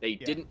part. They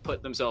didn't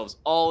put themselves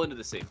all into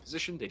the same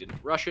position. They didn't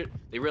rush it.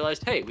 They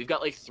realized, hey, we've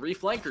got like 3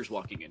 flankers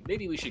walking in.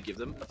 Maybe we should give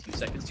them a few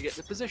seconds to get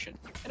into position.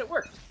 And it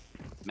worked.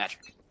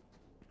 Magic.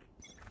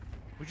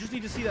 We just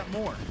need to see that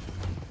more.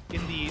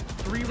 In the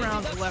 3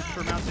 rounds left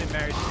for Mount St.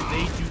 Mary's, if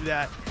they do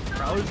that,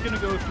 Prowler's going to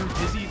go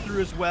through, Dizzy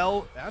through as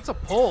well. That's a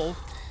pull.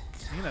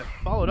 He's going to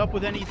follow it up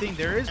with anything.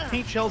 There is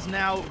paint shells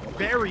now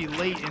very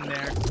late in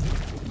there.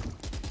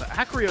 But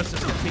Acryos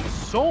is going to take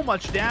so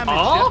much damage.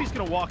 Jeffy's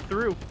going to walk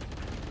through.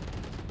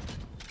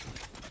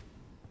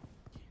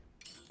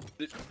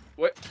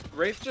 What?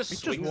 Wraith just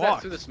swings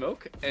that through the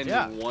smoke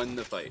and won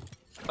the fight.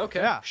 Okay,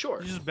 yeah, sure.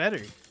 He's just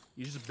better.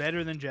 He's just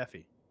better than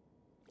Jeffy.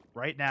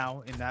 Right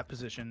now, in that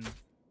position,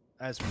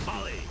 as we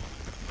speak.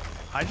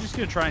 I'm just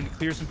going to try and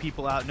clear some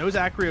people out. Knows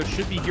Acryos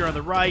should be here on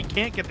the right.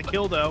 Can't get the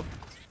kill, though.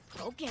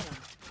 Go get him.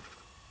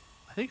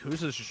 I think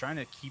Huso's just trying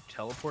to keep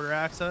teleporter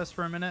access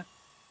for a minute.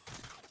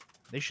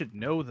 They should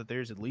know that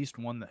there's at least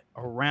one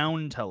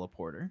around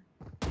teleporter.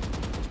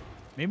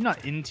 Maybe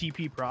not in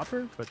TP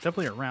proper, but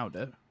definitely around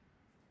it.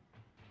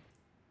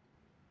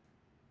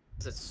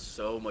 That's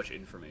so much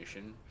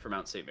information for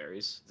Mount St.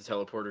 Mary's. The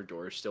teleporter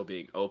door still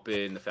being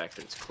open, the fact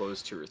that it's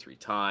closed 2 or 3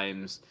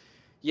 times.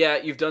 Yeah,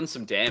 you've done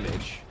some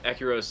damage.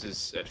 Akiros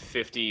is at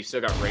 50, still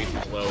got Wraith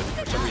who's low, and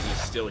for some reason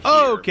he's still here.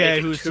 Okay,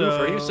 Making Huso. 2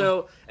 for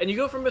Huso, and you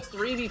go from a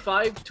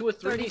 3v5 to a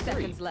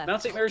 3v3.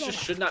 Mount St. Mary's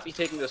just should not be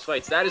taking those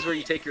fights. That is where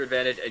you take your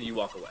advantage and you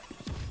walk away.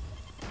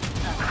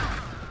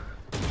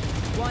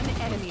 1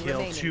 enemy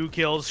remaining. 2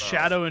 kills.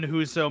 Shadow and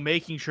Huso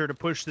making sure to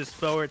push this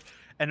forward.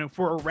 And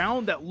for a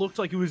round that looked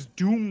like it was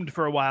doomed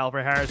for a while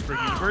for Harrisburg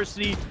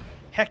University,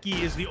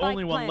 Heki is the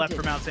only one left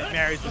for Mount St.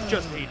 Mary's with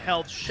just 8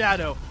 health.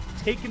 Shadow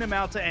taking him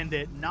out to end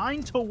it.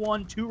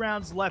 9-1, 2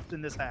 rounds left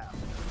in this half.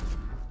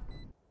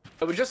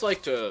 I would just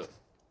like to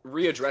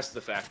readdress the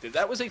fact that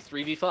that was a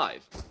 3v5,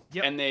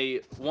 and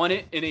they won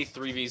it in a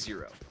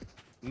 3v0.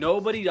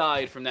 Nobody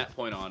died from that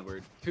point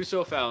onward.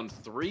 Huso found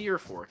 3 or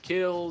 4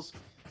 kills.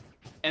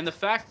 And the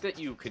fact that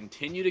you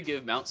continue to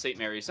give Mount St.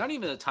 Mary's not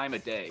even the time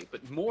of day,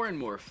 but more and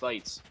more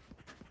fights.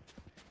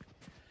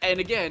 And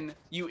again,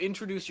 you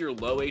introduce your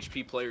low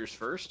HP players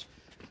first.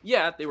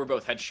 Yeah, they were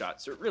both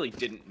headshots, so it really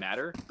didn't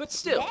matter. But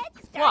still,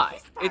 why?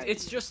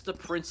 It's just the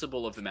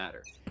principle of the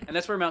matter. And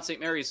that's where Mount St.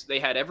 Mary's, they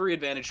had every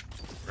advantage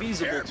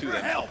feasible to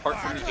them, apart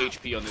from the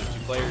HP on those 2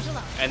 players,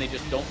 and they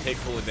just don't take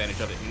full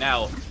advantage of it.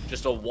 Now,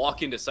 just a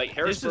walk into sight.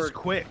 Harrisburg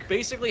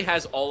basically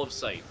has all of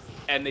sight.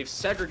 And they've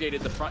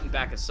segregated the front and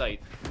back of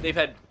sight. They've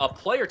had a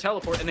player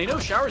teleport, and they know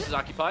Showers is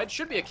occupied.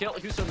 Should be a kill.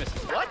 Huso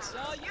misses. What?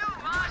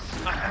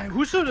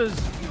 Huso does,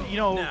 you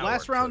know,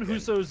 last round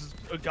Huso's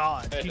a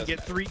god. He can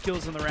get 3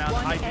 kills in the round.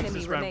 High thinks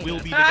this round will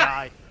be the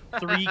guy.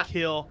 3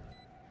 kill.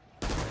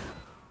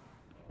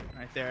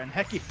 Right there. And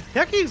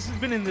Heki's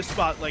been in this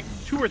spot like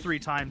 2 or 3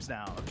 times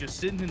now. Just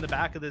sitting in the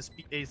back of this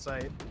A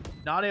site.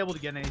 Not able to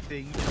get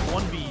anything.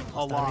 1v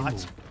a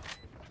lot.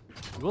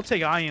 We'll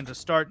take Ian to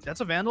start. That's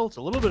a Vandal. It's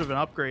a little bit of an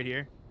upgrade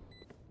here.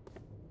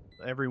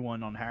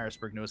 Everyone on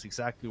Harrisburg knows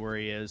exactly where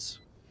he is.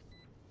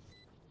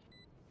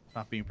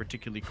 Not being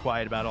particularly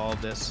quiet about all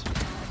of this.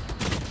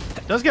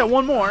 Does get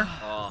 1 more.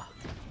 I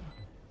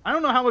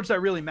don't know how much that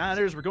really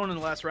matters. We're going in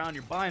the last round.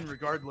 You're buying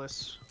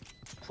regardless.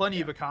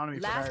 Plenty of economy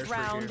for Harrisburg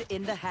round here.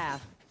 in the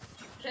half.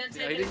 I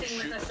didn't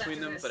shoot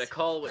between them, but I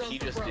call what he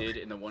just did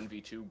in the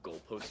 1v2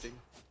 goal posting,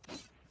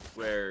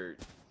 where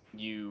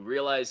you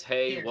realize,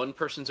 hey, one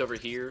person's over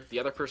here, the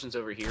other person's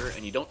over here,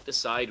 and you don't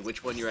decide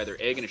which one you're either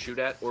A, going to shoot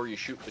at, or you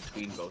shoot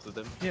between both of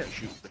them. Yeah. You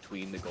shoot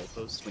between the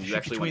goalposts when you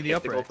actually want to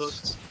hit the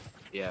goalposts.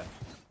 Yeah.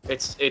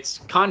 It's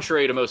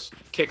contrary to most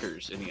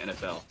kickers in the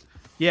NFL.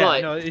 Yeah,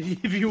 but no,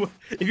 if you're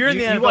in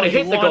the NFL, you want to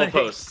hit the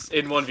goalposts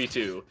in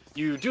 1v2.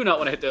 You do not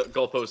want to hit the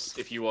goalposts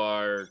if you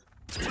are...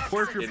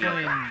 Or if you're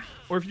playing...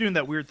 Or if you're doing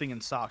that weird thing in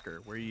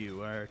soccer, where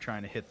you are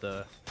trying to hit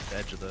the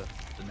edge of the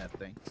net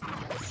thing.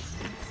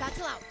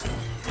 Satchel out.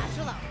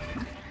 Satchel out.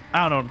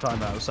 I don't know what I'm talking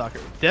about with soccer.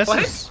 This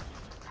is...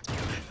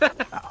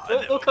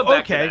 we'll come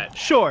back to that.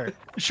 Sure.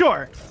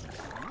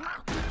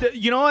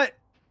 You know what?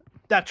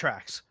 That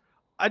tracks.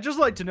 I'd just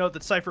like to note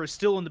that Cypher is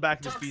still in the back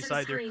of this B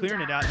side. They're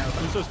clearing it out now.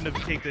 Huso's going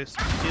to take this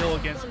kill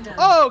against...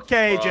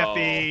 Okay,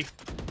 Jeffy.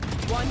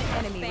 1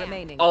 enemy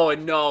remaining. Oh,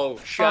 no.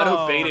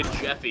 Shadow baited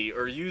Jeffy,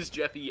 or used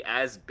Jeffy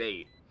as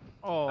bait.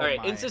 Oh, all right,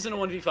 Ince in a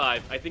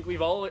 1v5. I think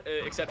we've all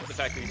accepted the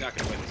fact that he's not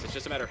going to win this. It's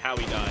just a matter of how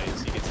he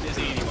dies. He gets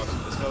dizzy, he walks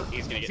into the smoke,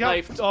 he's going to get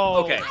knifed.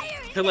 Okay,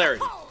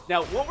 hilarity.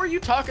 Now, what were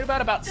you talking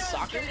about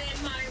soccer?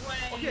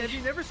 Okay, have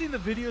you never seen the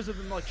videos of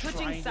them like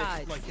trying to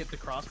like hit the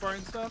crossbar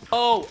and stuff?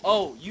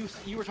 Oh, you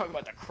were talking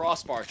about the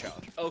crossbar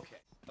challenge. Okay,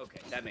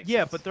 that makes sense.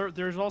 Yeah, but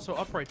there's also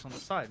uprights on the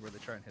side where they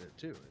try and hit it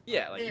too.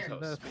 Yeah, like you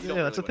host.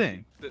 That's a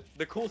thing.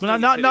 The cool thing.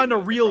 Not in a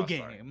real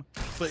game,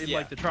 but in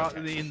like the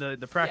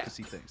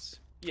practicey things.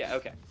 Yeah.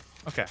 Okay.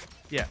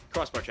 Yeah.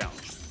 Crossbar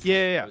challenge.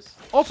 Yeah.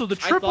 Also, the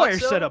tripwire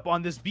setup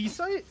on this B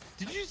site.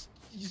 Did you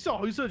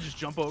saw Huso just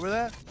jump over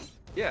that?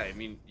 Yeah, I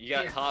mean, you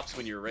got hops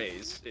when you're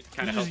raised. It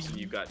kind of helps when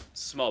you've got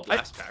small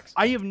blast packs.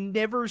 I have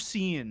never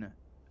seen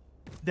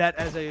that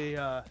as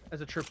a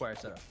tripwire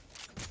setup.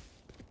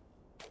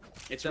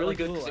 It's that really like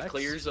good little because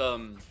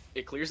X?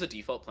 it clears the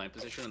default plant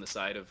position on the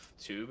side of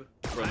tube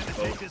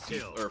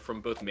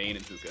from both main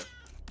and hookah.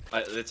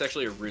 It's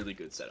actually a really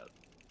good setup.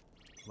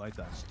 Like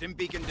that. Stim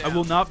beacon I down.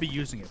 will not be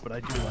using it, but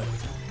I do like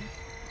it.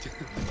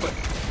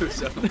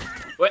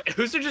 What?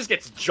 Huso just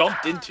gets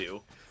jumped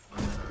into.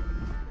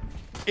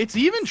 It's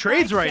even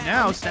trades right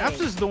now. down, Snaps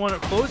A. is the one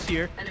up close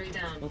here. Enemy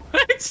down.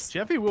 What?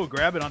 Jeffy will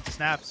grab it onto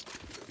Snaps.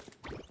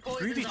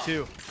 Poison's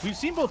 3v2. We've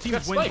seen both teams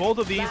Got win spiked. both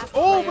of these. Last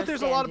Oh, player but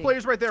there's a lot of standing.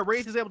 players right there.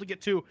 Wraith is able to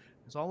get 2.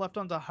 It's all left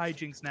onto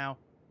Hijinks now.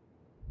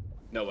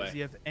 No Does he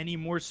way. have any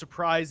more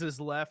surprises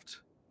left?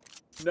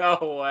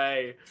 No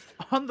way.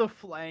 On the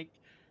flank.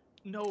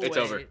 No way. It's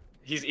over.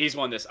 He's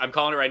won this. I'm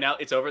calling it right now.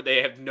 It's over.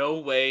 They have no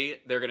way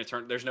they're gonna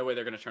turn. There's no way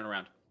they're gonna turn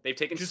around. They've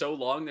taken Just so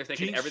long. They're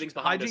thinking Jinx- everything's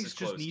behind us Hijinks is just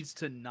closed. needs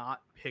to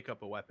not pick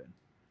up a weapon.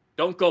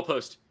 Don't goal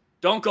post.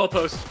 Don't goal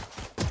post.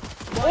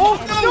 Oh,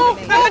 enemy no!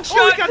 remaining. No! Oh, he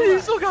Headshot! got it!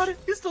 He still got it!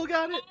 He still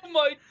got it! Oh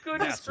my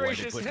goodness That's why they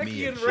gracious! put me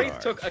Hecky in and Wraith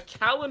charge. took a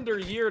calendar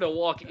year to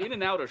walk in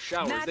and out of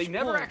showers. Match They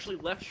never point. actually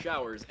left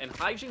showers, and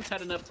Hijinks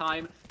had enough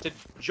time to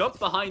jump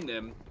behind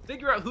them,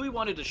 figure out who he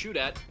wanted to shoot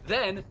at,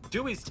 then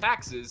do his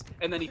taxes,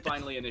 and then he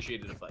finally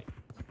initiated a fight.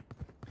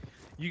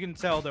 You can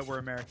tell that we're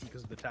American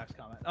because of the tax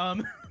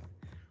comment.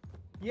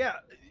 Yeah.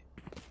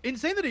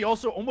 Insane that he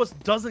also almost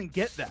doesn't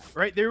get that,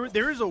 right?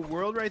 There is a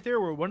world right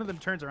there where one of them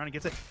turns around and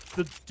gets it.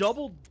 The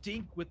double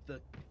dink with the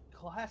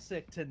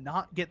classic to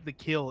not get the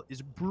kill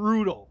is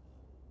brutal.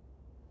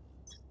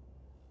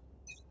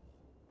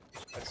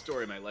 That's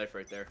story of my life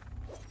right there.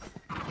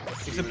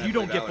 Except Even you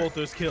don't after get Valorant. both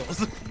those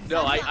kills.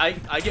 No,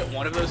 I get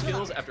one of those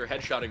kills after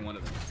headshotting one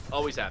of them.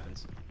 Always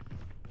happens.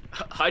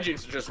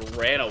 Hijinks just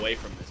ran away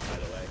from this, by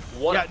the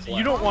way. What a Yeah, play.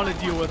 you don't want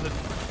to deal with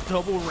a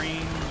double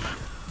range,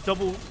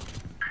 double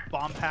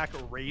bomb pack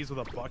raise with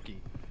a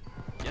Bucky.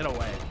 Get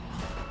away.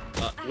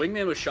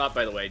 Wingman was shot,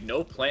 by the way.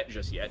 No plant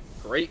just yet.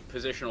 Great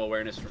positional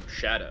awareness from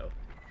Shadow.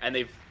 And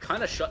they've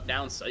kind of shut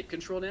down site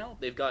control now.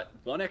 They've got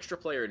one extra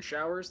player in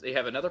showers. They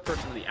have another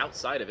person on the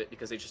outside of it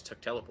because they just took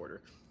teleporter.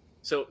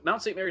 So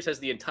Mount St. Mary's has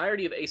the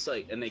entirety of A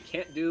site, and they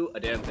can't do a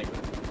damn thing with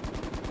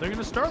it. They're going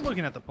to start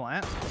looking at the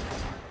plant.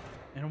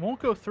 And it won't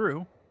go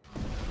through.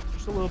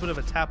 Just a little bit of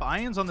a tap.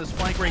 Ions on this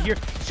flank right here.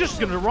 It's just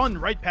going to run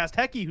right past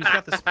Hecky, who's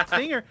got this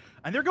stinger.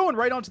 And they're going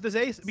right onto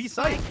this B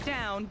site. Spike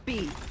down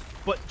B.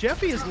 But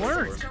Jeffy has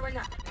learned. Going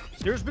up.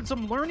 There's been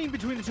some learning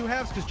between the two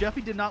halves because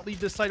Jeffy did not leave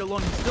this site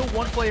alone. He's still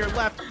one player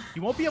left. He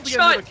won't be able to get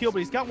Shut! another kill, but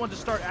he's got one to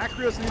start.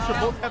 Acreos and Isra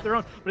both have their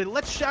own, but it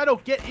lets Shadow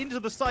get into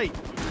the site.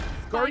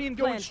 Guardian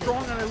going planted.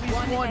 strong on at least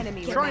One one.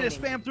 enemy Trying to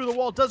remaining. spam through the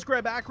wall. Does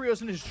grab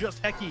Acreos and is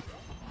just Hecky.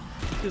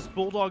 This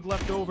Bulldog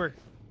left over.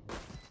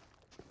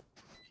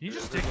 Can you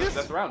just stick this?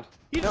 That's round.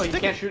 You No, just you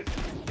stick can't it. shoot.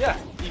 Yeah,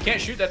 you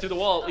can't shoot that through the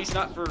wall, at least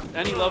not for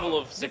any level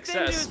of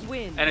success. Defenders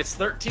win. And it's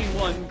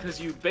 13-1 because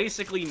you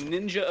basically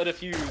ninja a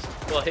defuse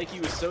while Heiki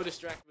was so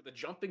distracted with a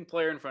jumping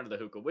player in front of the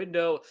hookah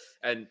window,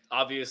 and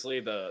obviously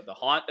the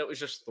haunt that was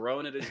just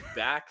thrown at his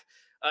back.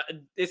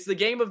 It's the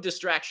game of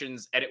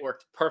distractions, and it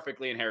worked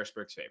perfectly in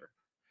Harrisburg's favor.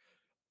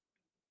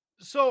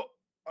 So,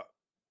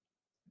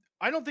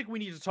 I don't think we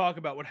need to talk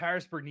about what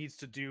Harrisburg needs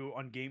to do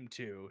on game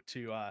 2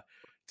 to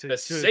The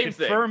same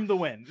thing. confirm the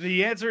win.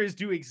 The answer is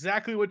do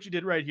exactly what you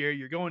did right here.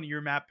 You're going to your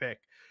map pick.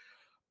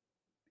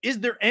 Is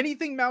there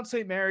anything Mount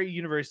St. Mary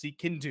University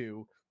can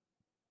do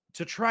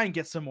to try and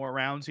get some more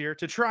rounds here,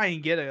 to try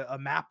and get a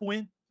map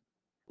win?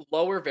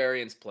 Lower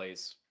variance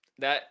plays.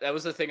 That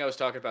was the thing I was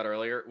talking about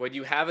earlier. When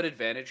you have an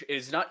advantage, it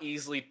is not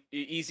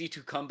easy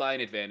to come by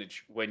an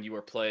advantage when you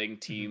are playing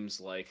teams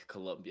like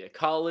Columbia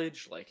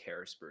College, like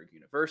Harrisburg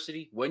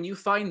University. When you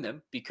find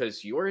them,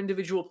 because your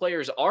individual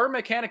players are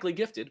mechanically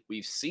gifted,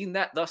 we've seen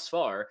that thus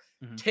far,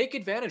 take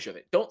advantage of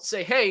it. Don't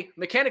say, hey,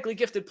 mechanically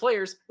gifted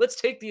players, let's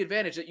take the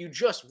advantage that you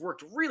just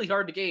worked really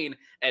hard to gain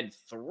and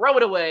throw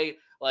it away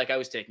like I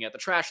was taking out the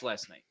trash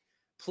last night.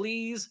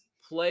 Please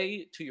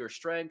play to your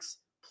strengths.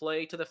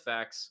 Play to the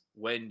facts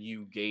when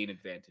you gain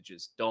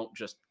advantages. Don't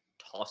just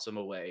toss them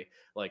away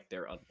like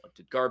they're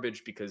unwanted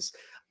garbage, because,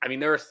 I mean,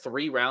 there are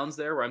 3 rounds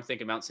there where I'm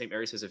thinking Mount St.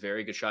 Mary's has a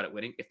very good shot at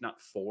winning, if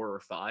not 4 or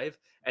 5.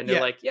 And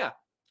they're like, yeah,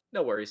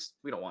 no worries.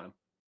 We don't want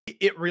them.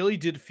 It really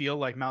did feel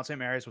like Mount St.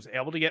 Mary's was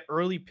able to get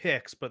early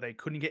picks, but they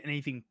couldn't get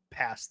anything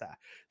past that.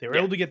 They were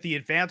able to get the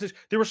advantage.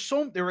 There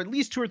were at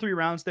least 2 or 3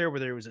 rounds there where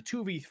there was a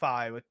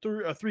 2v5, a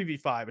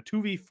 3v5, a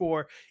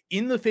 2v4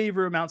 in the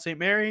favor of Mount St.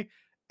 Mary,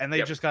 and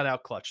they just got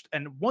out clutched.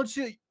 And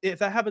if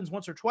that happens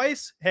once or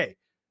twice, hey,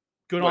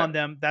 good on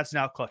them. That's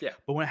now clutch. Yeah.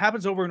 But when it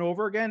happens over and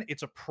over again,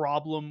 it's a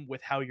problem with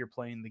how you're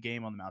playing the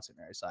game on the Mount St.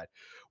 Mary side.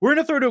 We're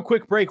going to throw to a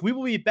quick break. We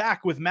will be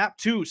back with map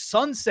 2,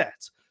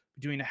 Sunset,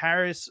 between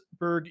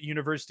Harrisburg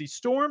University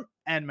Storm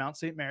and Mount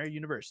St. Mary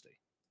University.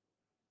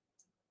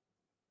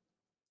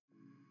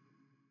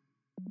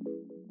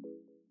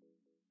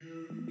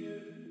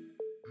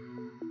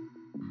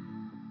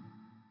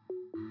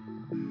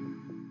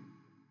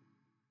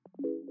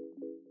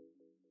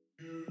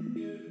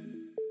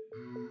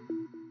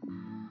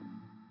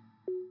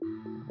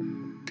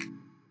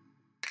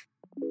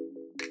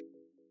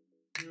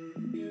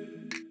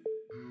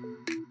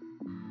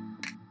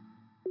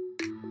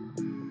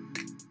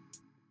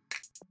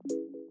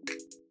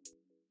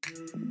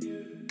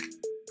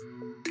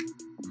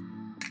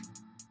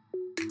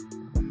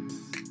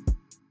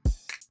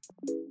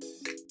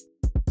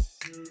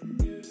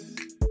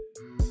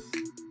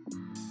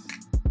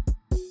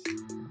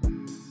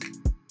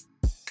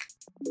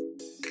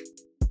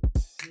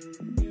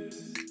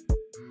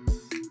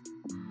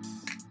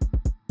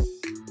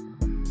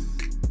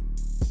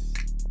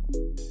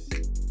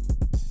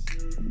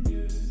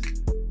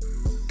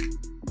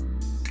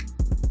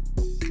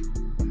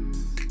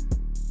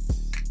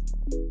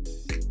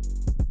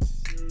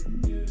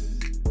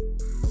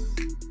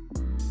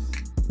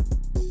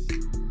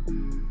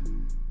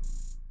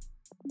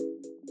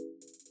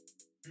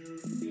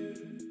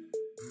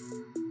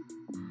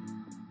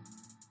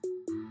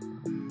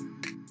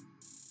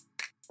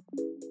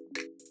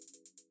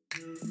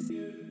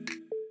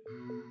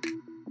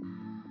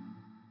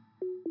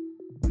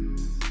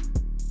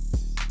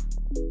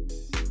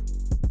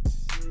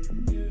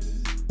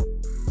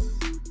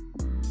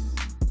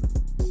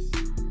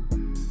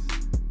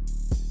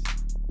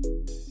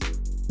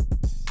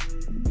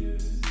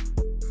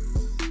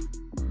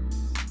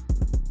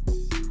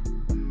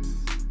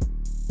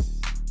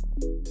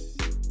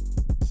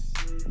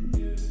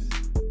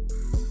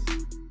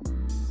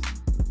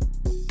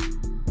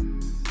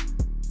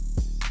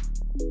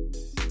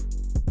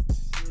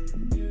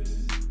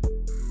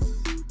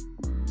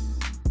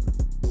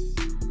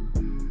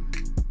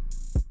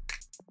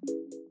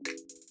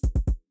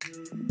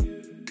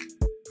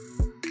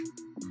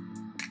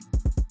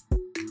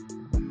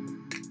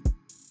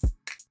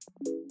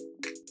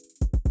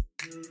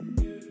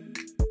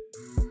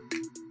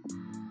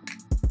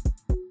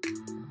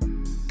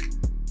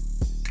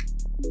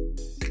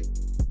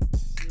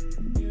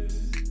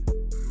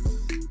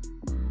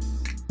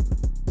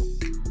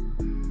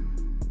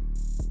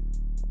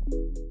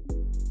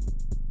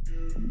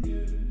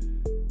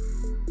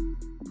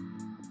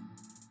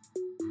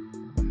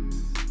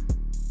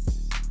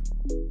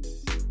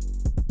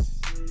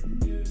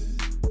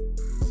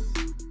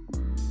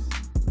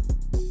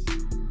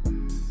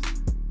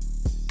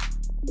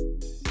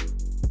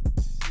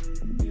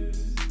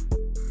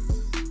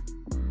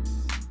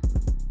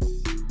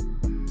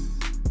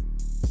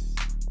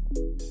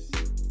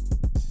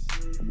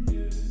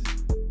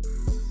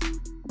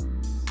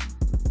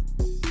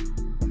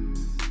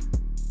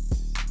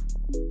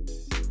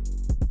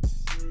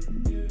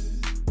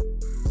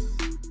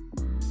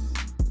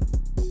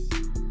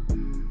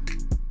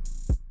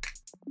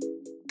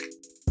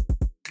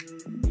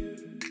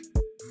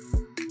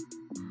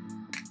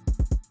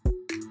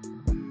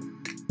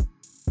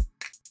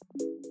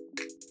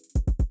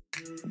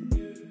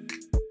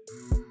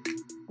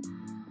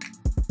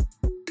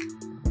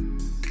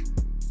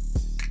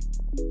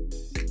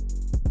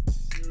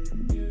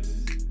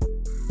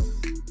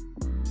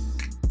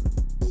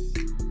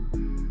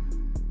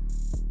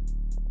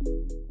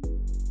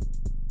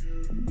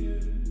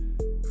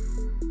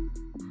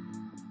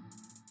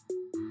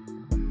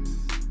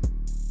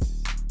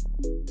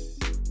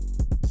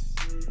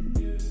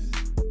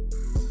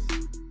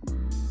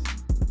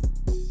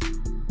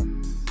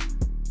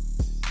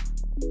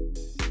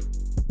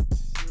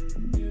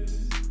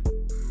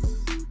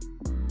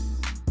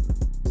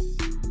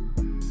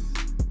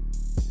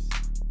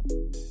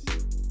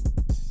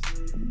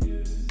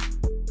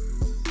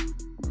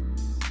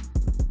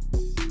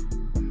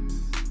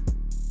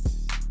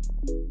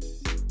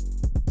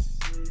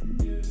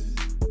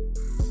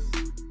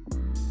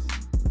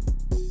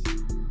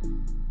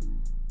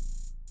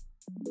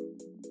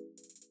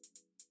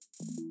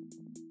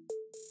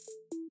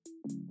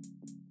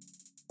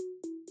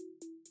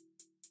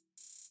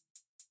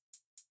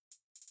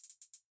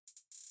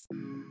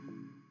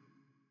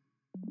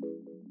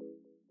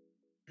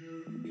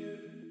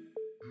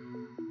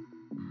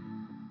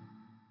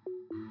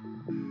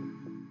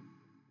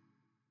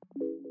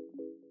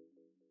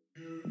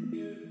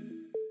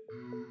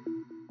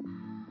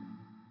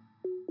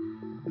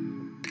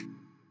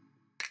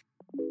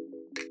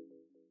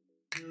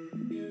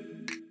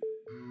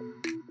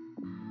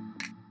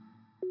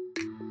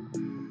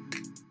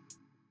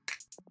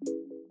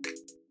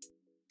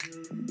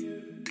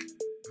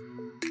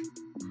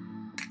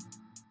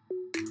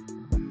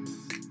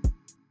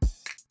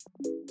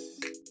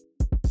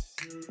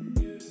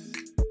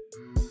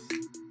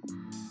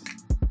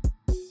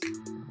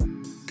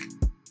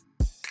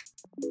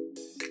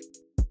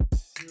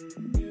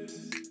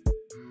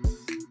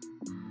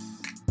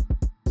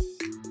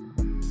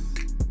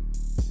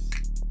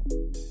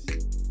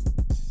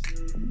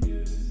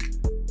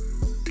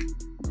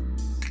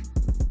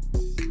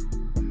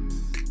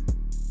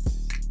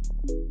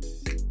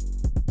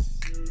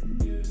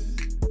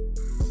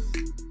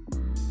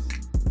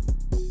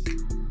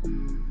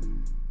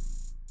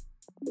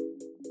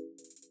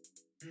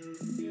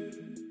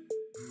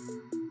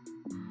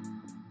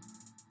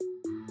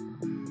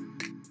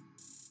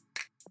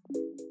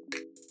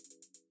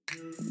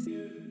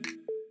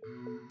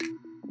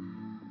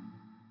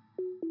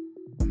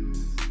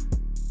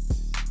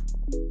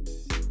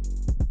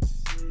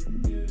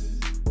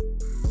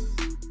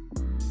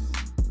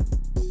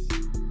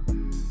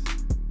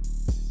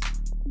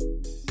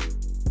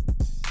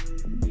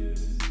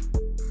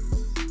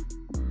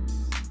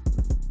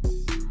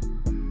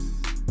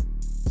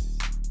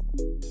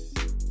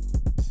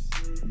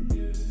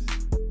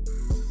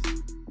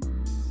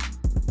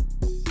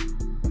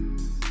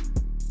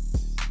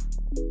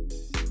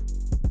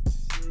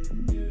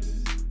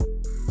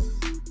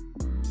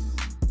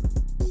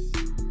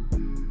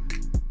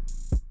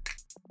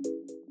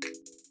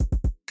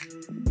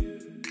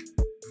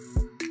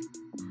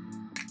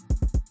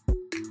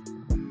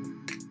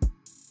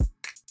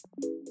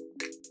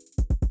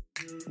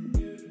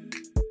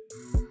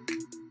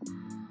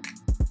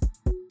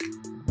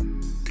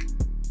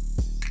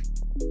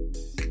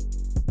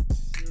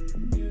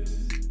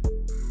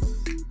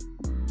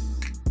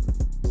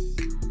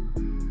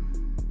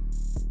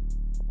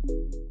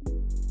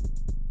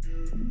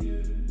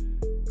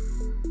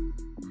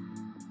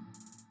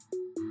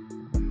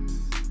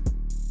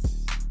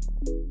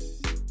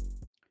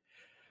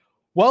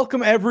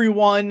 Welcome,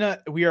 everyone.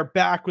 We are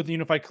back with the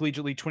Unified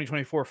Collegiate League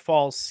 2024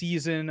 fall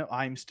season.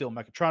 I'm still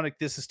Mechatronic.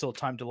 This is still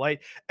Time to Light.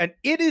 And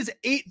it is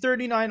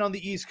 8:39 on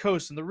the East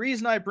Coast. And the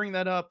reason I bring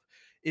that up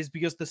is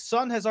because the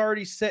sun has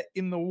already set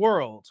in the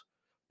world,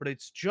 but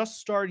it's just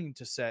starting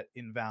to set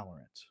in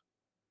Valorant.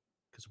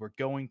 because we're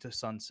going to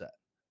sunset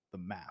the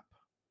map.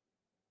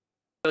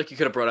 I feel like you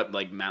could have brought up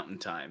like Mountain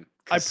Time.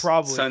 I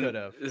probably could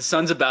have. The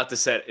sun's about to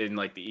set in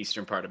like the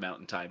eastern part of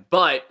Mountain Time,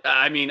 but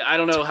I mean, I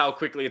don't know how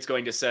quickly it's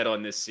going to set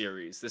on this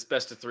series. This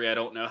best of 3, I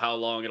don't know how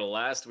long it'll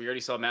last. We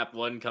already saw map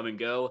 1 come and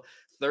go,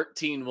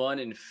 13-1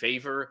 in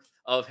favor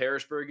of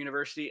Harrisburg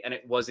University, and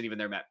it wasn't even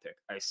their map pick.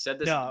 I said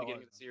this at the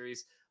beginning of the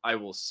series. I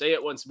will say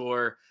it once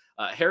more.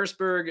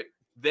 Harrisburg,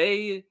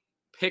 they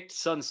picked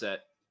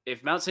Sunset.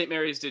 If Mount St.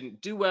 Mary's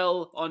didn't do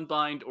well on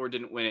Bind or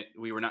didn't win it,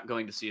 we were not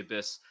going to see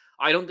Abyss.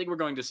 I don't think we're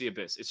going to see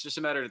Abyss. It's just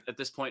a matter at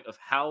this point of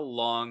how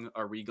long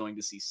are we going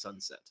to see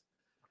Sunset.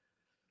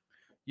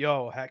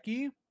 Yo,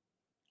 Hecky,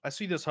 I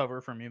see this hover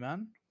from you,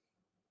 man.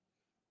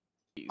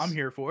 Jeez. I'm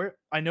here for it.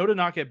 I know to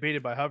not get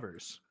baited by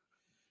hovers,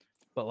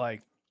 but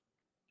like,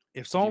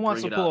 if someone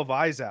wants to pull a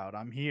Vise out,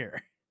 I'm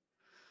here.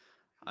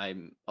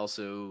 I'm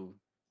also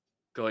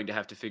going to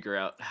have to figure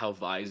out how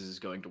Vise is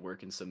going to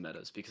work in some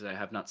metas because I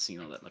have not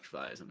seen all that much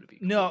Vise. I'm going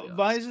to be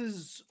Vise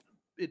is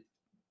it.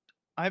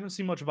 I haven't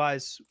seen much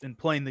Vise in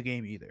playing the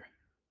game either,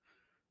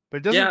 but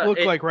it doesn't look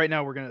like right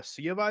now we're going to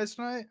see a Vise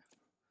tonight.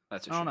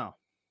 That's I don't know.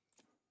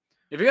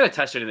 If you're going to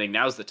test anything,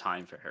 now's the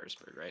time for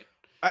Harrisburg, right?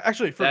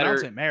 Actually, for Mount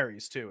St.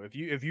 Mary's too. If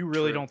you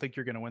really don't think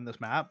you're going to win this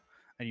map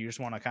and you just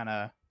want to kind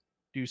of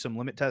do some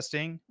limit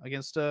testing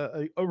against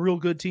a real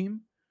good team,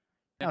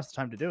 now's the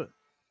time to do it.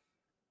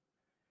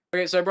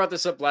 Okay, so I brought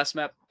this up last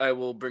map. I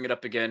will bring it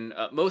up again.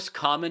 Most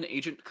common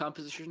agent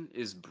composition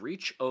is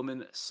Breach,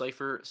 Omen,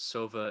 Cypher,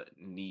 Sova,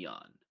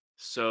 Neon.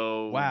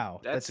 So wow,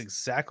 that's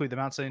exactly the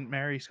Mount St.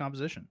 Mary's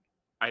composition.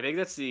 I think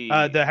that's the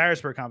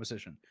Harrisburg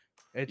composition.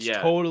 It's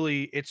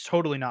totally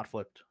not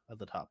flipped at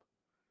the top.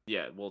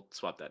 Yeah, we'll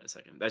swap that in a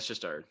second. That's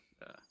just our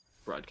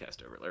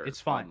broadcast overlay. It's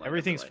fine.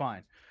 Everything's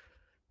fine.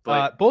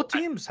 But both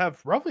teams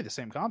have roughly the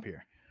same comp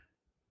here.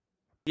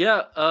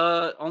 Yeah,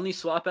 only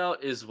swap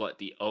out is what?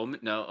 The Omen?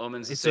 No,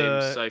 Omen's the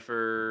same.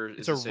 Cypher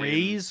is the same.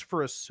 Raise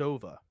for a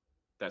Sova.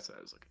 That's what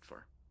I was looking for.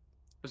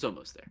 It was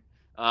almost there.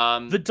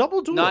 The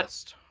double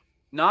duelist.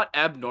 Not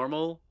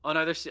abnormal on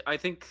either side. I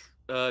think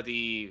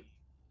the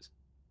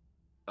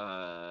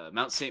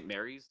Mount St.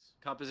 Mary's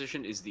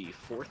composition is the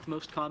 4th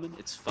most common.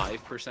 It's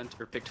 5%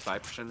 or picked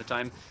 5% of the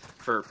time.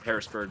 For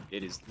Harrisburg,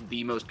 it is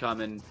the most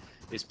common.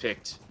 Is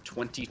picked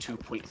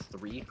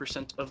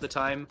 22.3% of the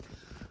time.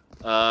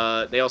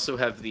 They also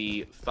have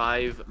the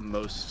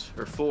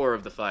 4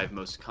 of the 5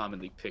 most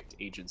commonly picked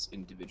agents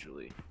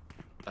individually.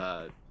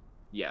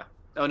 Yeah.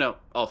 Oh no,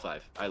 all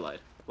 5. I lied.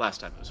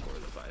 Last time it was 4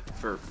 of the 5.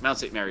 For Mount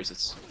St. Mary's,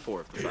 it's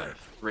 4 of the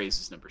 5. Raise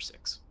is number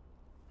 6.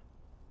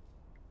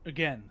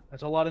 Again,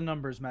 that's a lot of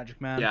numbers, Magic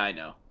Man. Yeah, I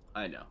know.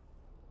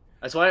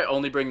 That's why I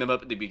only bring them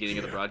up at the beginning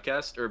of the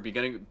broadcast or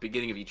beginning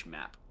of each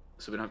map,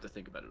 so we don't have to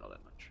think about it all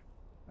that much.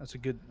 That's a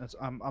good.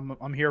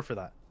 I'm here for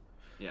that.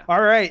 Yeah.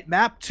 All right,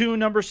 map 2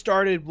 number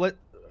started.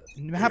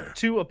 Map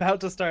 2 about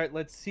to start.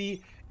 Let's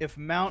see if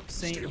Mount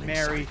St.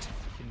 Mary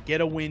can get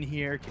a win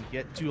here.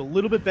 Can do a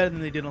little bit better than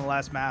they did on the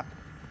last map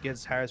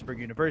against Harrisburg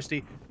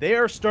University. They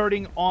are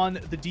starting on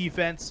the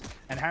defense,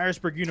 and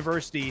Harrisburg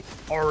University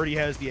already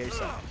has the A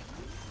side.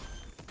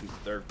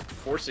 They're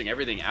forcing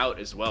everything out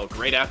as well.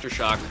 Great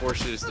aftershock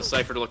forces the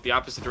Cypher to look the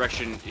opposite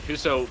direction.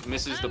 Huso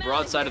misses the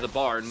broad side of the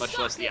barn, much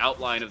less the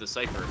outline of the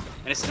Cypher.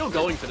 And it's still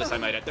going for this, I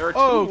might add. There are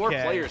 2 more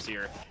players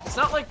here. It's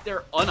not like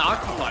they're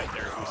unoccupied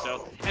there,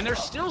 Huso. And they're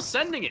still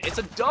sending it. It's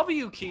a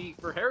W key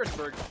for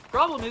Harrisburg.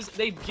 Problem is,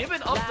 they've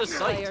given up the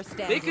site.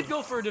 They could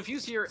go for a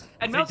defuse here,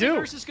 and Mount St.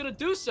 Mary's is going to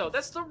do so.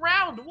 That's the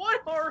round.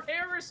 What are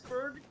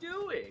Harrisburg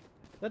doing?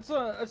 That's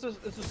a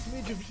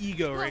smidge of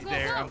ego right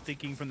there, I'm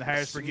thinking, from the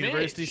Harrisburg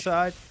University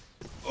side.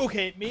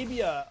 Okay,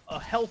 maybe a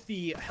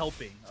healthy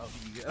helping of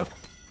ego.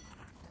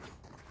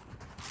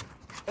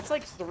 That's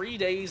like 3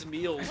 days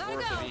meals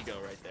worth of ego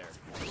right there.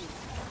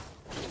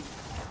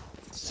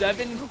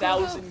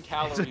 7,000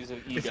 calories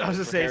of ego. I was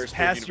gonna say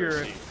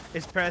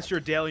it's past your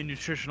daily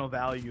nutritional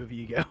value of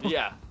ego.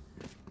 Yeah.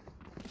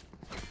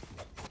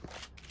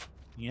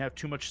 You can have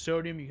too much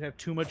sodium, you can have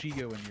too much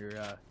ego in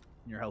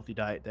your healthy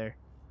diet there.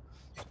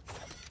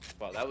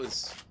 Wow, that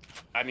was...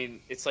 I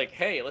mean, it's like,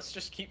 hey, let's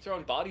just keep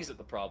throwing bodies at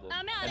the problem.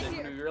 And then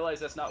when we realize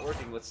that's not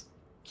working, let's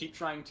keep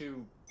trying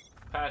to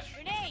patch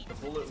the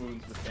bullet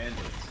wounds with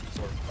band-aids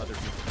or other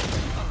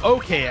people.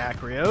 Okay,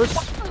 Acreos.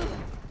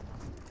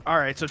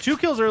 Alright, so 2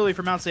 kills early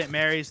for Mount St.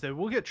 Mary's. They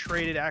will get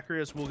traded.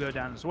 Acreos will go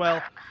down as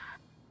well.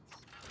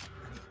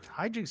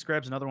 Hijinks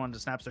grabs another one to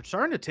snaps. They're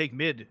starting to take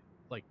mid,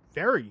 like,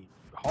 very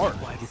hard.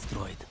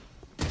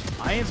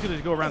 Ian's going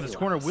to go around this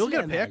corner. Will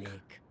get a pick.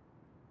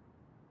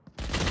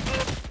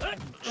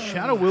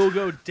 Shadow will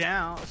go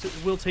down. So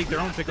will take their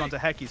own pick onto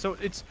Hecky. So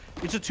it's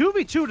a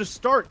 2v2 to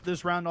start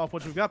this round off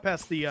once we've got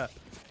past the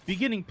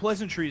beginning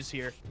pleasantries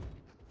here.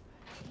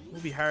 Will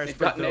be Harrisburg.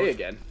 They've gotten A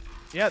again.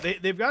 Yeah,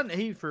 they've gotten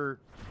A for...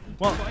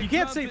 Well, you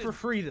can't say for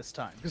free this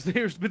time because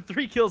there's been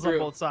 3 kills on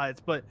both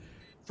sides. But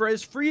for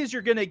as free as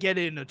you're going to get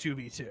in a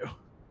 2v2.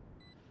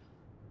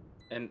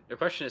 And the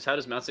question is, how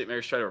does Mount St.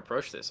 Mary's try to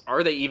approach this?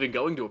 Are they even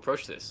going to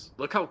approach this?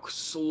 Look how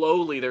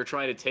slowly they're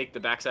trying to take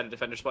the backside of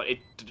defender spot. It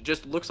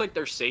just looks like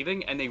they're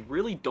saving, and they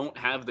really don't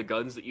have the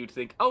guns that you'd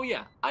think, oh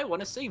yeah, I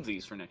want to save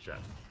these for next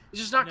round. It's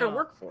just not going to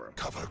work for them.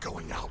 Cover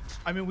going out.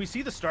 I mean, we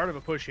see the start of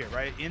a push here,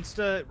 right?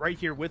 Insta right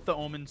here with the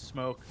Omen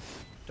smoke.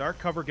 Dark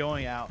cover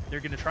going out. They're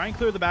going to try and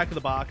clear the back of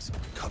the box.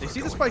 They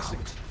see the Spike's.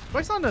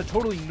 Spike's not in a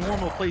totally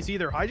normal place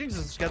either. Hijinks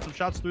has got some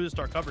shots through this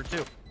dark cover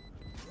too.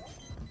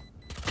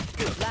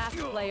 Last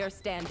player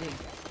standing.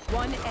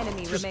 One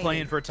enemy Just remaining.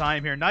 playing for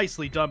time here.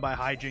 Nicely done by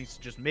Hijinks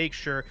to just make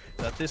sure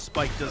that this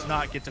Spike does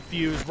not get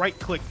defused. Right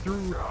click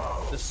through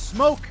the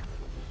smoke.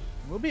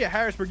 It will be a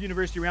Harrisburg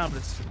University round, but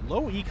it's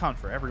low econ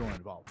for everyone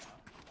involved.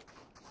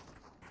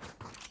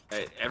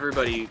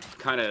 Everybody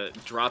kind of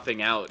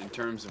dropping out in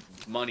terms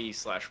of money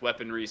 /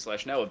 weaponry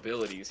 / now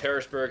abilities.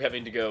 Harrisburg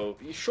having to go,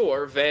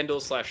 sure,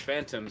 Vandals /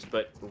 Phantoms,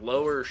 but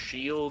lower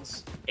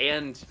shields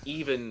and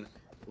even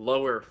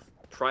lower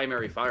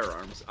primary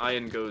firearms.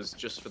 Ian goes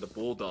just for the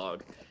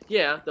Bulldog.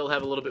 Yeah, they'll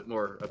have a little bit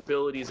more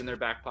abilities in their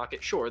back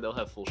pocket. Sure, they'll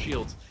have full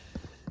shields.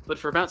 But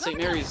for Mount St.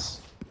 Mary's,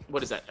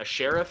 what is that? A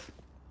Sheriff,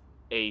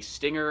 a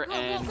Stinger,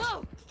 and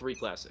 3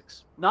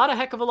 Classics. Not a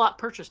heck of a lot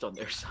purchased on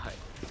their side.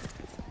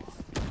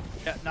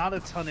 Yeah, not a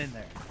ton in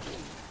there.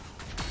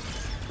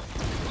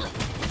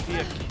 See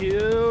a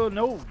kill.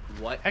 No.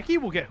 What?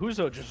 Hecky will get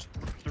Huzo just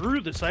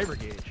through the cyber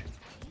gauge.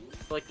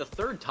 Like the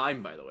 3rd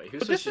time, by the way.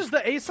 But this is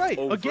the A site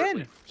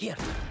again. Here.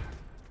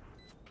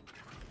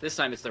 This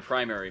time it's their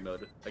primary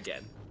mode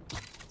again.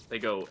 They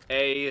go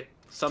A,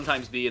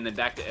 sometimes B, and then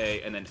back to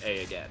A, and then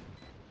A again.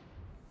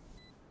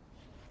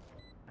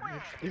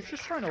 They're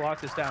just trying to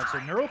lock this down. So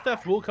Neural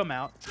Theft will come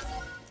out.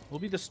 Will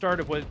be the start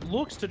of what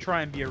looks to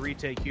try and be a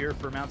retake here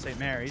for Mount St.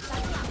 Mary's.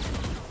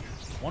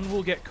 One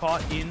will get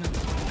caught in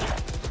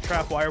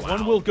trap wire.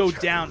 One will go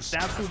down.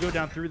 Snaps will go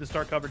down through the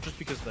start cover just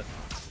because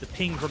of the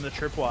ping from the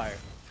tripwire.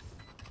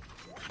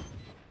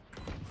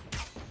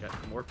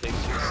 Got more pings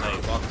to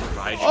say. Walk through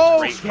Ryan.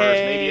 Great first,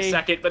 maybe a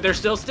second, but they're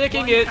still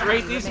sticking it.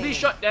 Wraith needs to be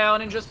shut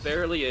down and just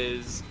barely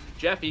is.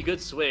 Jeffy, good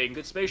swing,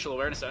 good spatial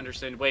awareness to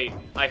understand, wait,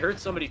 I heard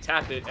somebody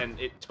tap it, and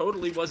it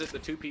totally wasn't the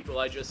 2 people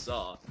I just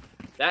saw.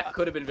 That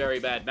could have been very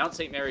bad. Mount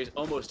St. Mary's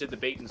almost did the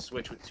bait and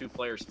switch with 2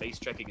 players face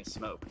checking a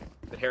smoke,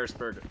 but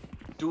Harrisburg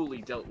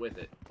duly dealt with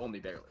it, only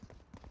barely.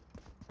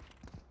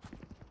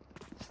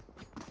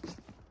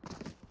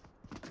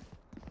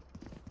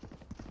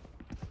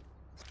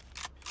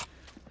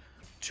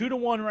 Two to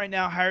 1 right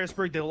now,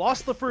 Harrisburg. They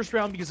lost the first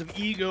round because of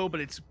ego, but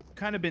it's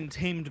kind of been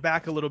tamed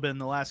back a little bit in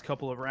the last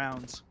couple of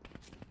rounds.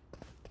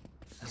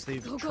 As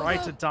they've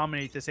tried to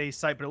dominate this A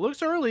site, but it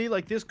looks early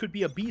like this could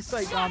be a B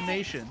site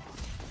domination.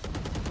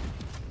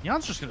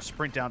 Jan's just going to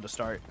sprint down to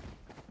start.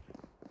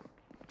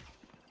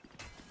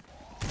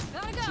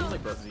 It seems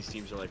like both of these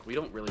teams are like, we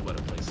don't really want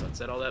to play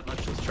Sunset all that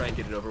much. Let's try and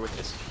get it over with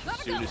as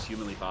soon as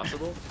humanly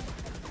possible.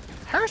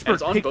 Harrisburg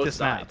it's on picked both this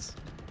sides.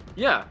 map.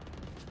 Yeah.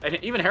 And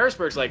even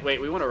Harrisburg's like,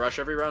 wait, we want to rush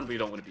every round, but we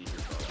don't want to be here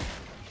for all that.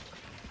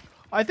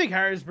 I think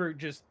Harrisburg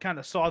just kind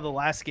of saw the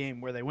last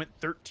game where they went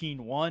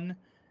 13-1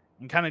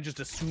 and kind of just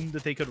assumed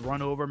that they could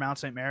run over Mount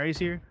St. Mary's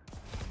here.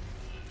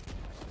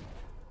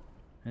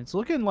 And it's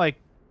looking like,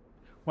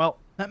 well,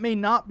 that may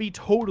not be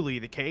totally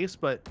the case,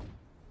 but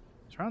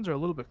these rounds are a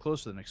little bit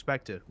closer than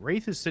expected.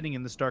 Wraith is sitting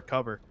in this dark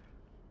cover.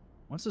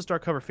 Once this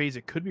dark cover fades,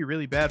 it could be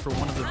really bad for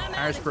one of the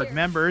Harrisburg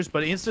members,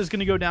 but Insta is going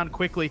to go down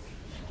quickly.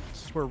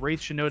 This is where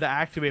Wraith should know to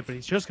activate, but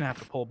he's just going to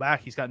have to pull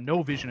back. He's got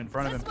no vision in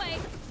front of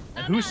him.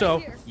 And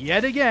Huso,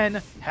 yet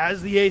again,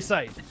 has the A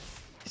site.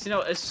 So, you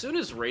know, as soon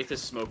as Wraith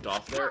is smoked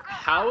off there,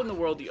 how in the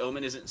world the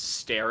Omen isn't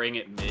staring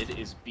at mid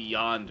is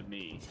beyond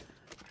me.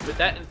 But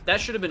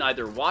that should have been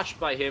either watched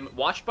by him,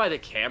 watched by the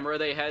camera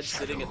they had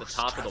sitting at the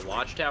top of the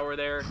watchtower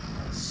there.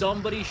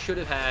 Somebody should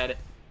have had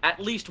at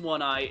least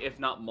one eye, if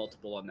not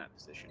multiple, on that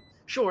position.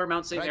 Sure,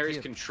 Mount St. Mary's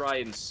can try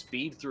and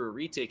speed through a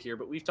retake here,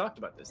 but we've talked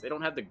about this. They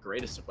don't have the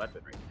greatest of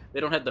weaponry. They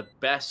don't have the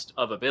best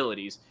of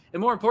abilities. And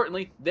more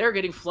importantly, they're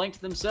getting flanked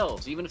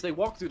themselves. Even if they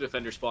walk through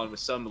defender spawn with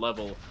some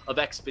level of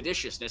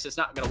expeditiousness, it's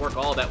not going to work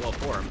all that well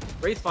for him.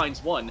 Wraith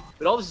finds one,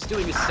 but all this is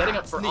doing is setting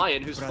up for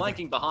Ian, who's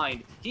flanking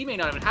behind. He may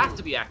not even have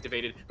to be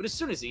activated, but as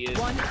soon as he is,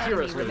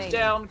 Heroes goes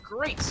down.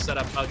 Great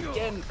setup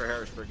again for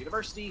Harrisburg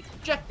University.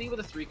 Jeff B with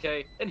a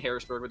 3K, and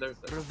Harrisburg with their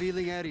third.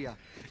 Revealing area.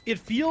 It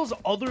feels,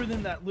 other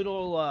than that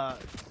little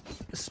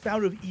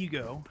spout of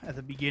ego at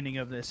the beginning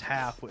of this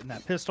half in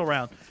that pistol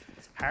round,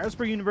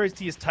 Harrisburg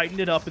University has tightened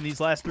it up in these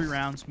last 3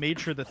 rounds, made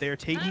sure that they're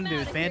taking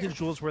the advantage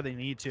duels where they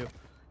need to.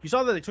 You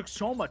saw that they took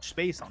so much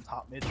space on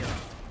top mid here.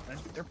 And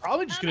they're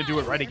probably just going to do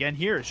it right again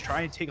here, is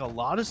try and take a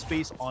lot of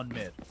space on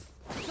mid.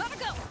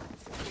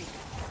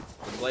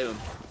 Don't blame them,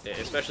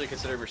 especially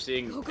considering we're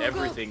seeing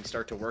everything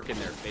start to work in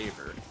their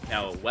favor.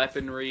 Now,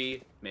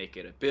 weaponry, make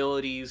it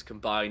abilities,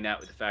 combine that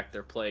with the fact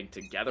they're playing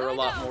together a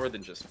lot more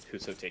than just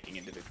Huso taking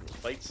individual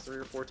fights 3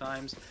 or 4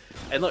 times.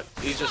 And look,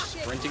 he's just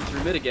sprinting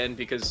through mid again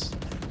because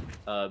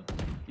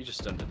he just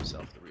stunned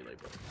himself, the relay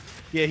bro.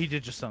 Yeah, he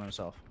did just stun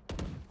himself.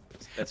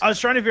 That's I was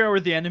trying to figure out where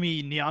the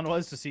enemy Neon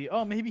was to see.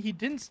 Oh, maybe he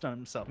didn't stun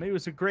himself. Maybe it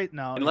was a great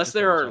now. Unless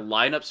there are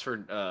lineups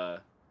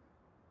for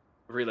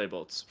relay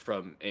bolts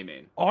from A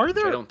main. Are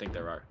there? I don't think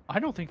there are. I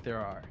don't think there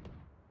are.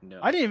 No.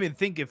 I didn't even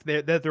think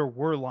that there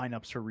were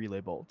lineups for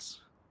relay bolts.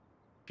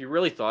 If you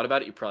really thought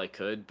about it, you probably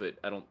could, but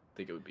I don't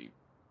think it would be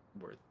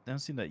worth. They don't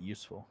seem that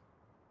useful.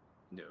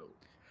 No.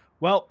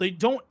 Well, they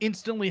don't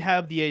instantly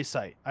have the A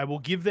site. I will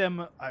give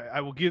them.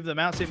 I will give the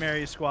Mount St.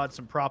 Mary's squad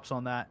some props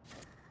on that.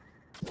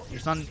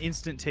 There's not an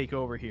instant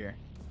takeover here.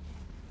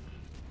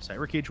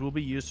 Cyber Cage will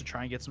be used to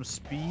try and get some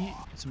speed,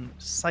 some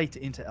sight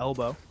into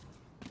elbow.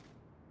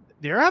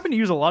 They're having to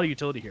use a lot of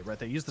utility here, right?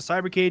 They use the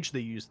Cyber Cage, they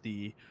use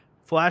the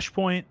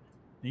Flashpoint,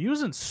 they're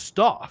using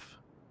stuff.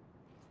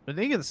 But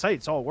they get the sight,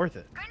 it's all worth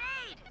it.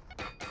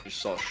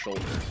 Just saw a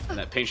shoulder, and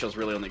that paint shell's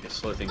really only going to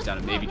slow things down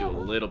and maybe do a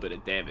little bit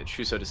of damage.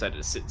 Huso decided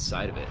to sit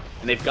inside of it.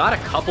 And they've got a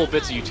couple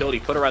bits of utility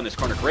put around this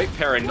corner. Great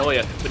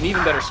paranoia, but an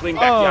even better swing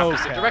back the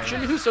opposite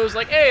direction. Huso's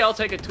like, hey, I'll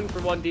take a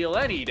 2-for-1 deal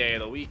any day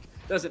of the week.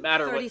 Doesn't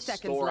matter what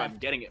store I'm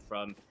getting it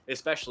from,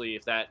 especially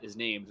if that is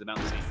named the Mount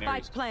St.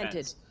 Mary's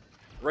Defense.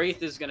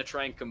 Wraith is going to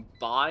try and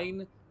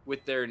combine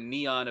with their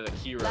Neon of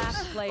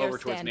Akira's over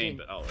towards main,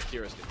 but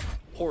Akira's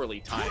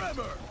poorly timed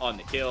on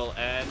the kill,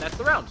 and that's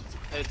the round.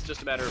 It's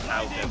just a matter of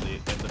how deadly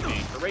it ends up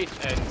being for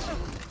Wraith,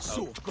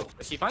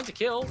 and he finds a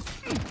kill,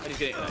 and he's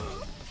getting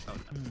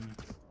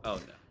oh no.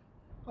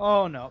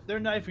 Oh no, they're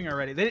knifing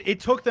already. It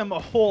took them a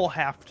whole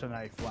half to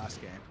knife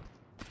last game.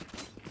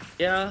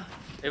 Yeah,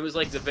 it was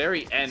like the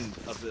very end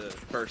of the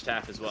first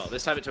half as well.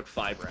 This time it took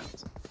 5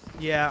 rounds.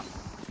 Yeah.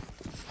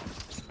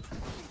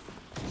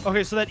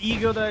 Okay, so that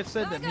ego that I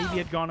said that maybe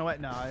had gone away.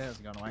 No, it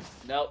hasn't gone away.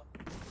 Nope.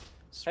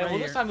 And well,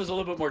 this time was a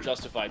little bit more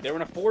justified. They were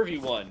in a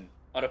 4v1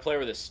 on a player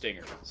with a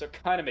stinger, so it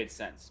kind of made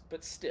sense,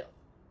 but still.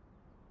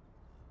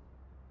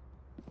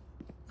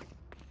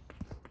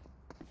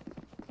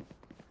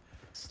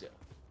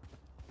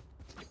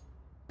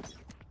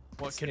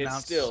 What can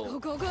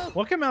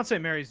Go. Mount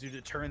St. Mary's do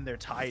to turn their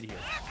tide here?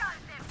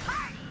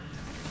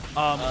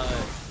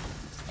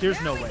 There's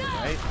no way,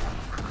 right?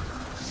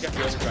 He's got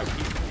the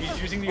overdrive.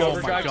 He's using the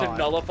overdrive to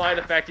nullify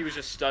the fact he was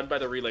just stunned by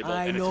the relay bolt,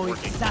 and it's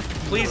working.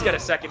 Please get a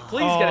second.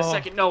 Please get a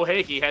second. No,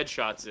 hey, he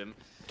headshots him.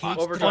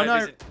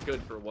 Overdrive isn't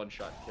good for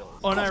one-shot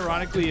kills.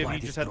 Unironically, if he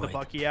just had the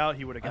Bucky out,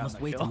 he would have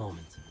gotten the kill.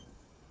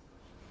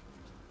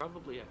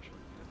 Probably, actually.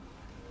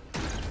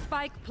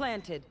 Spike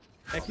planted.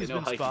 Becky's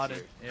been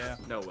spotted. Yeah.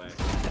 No way.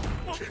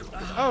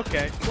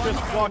 Okay,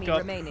 just walk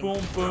up,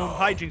 boom, boom,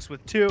 hijinks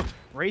with 2.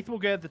 Wraith will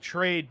get the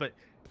trade, but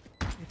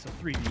it's a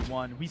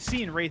 3v1. We've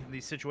seen Wraith in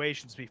these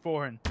situations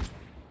before, and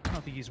I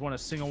don't think he's won a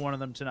single one of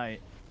them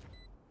tonight.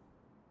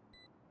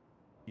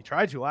 He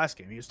tried to last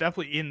game. He was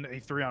definitely in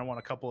a 3-on-1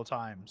 a couple of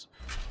times.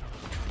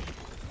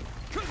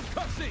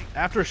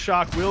 After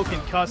shock, will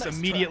concuss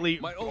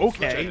immediately.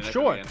 Okay,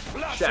 sure.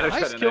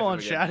 Nice kill on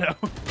Shadow.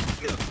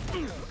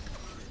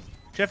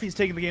 Jeffy's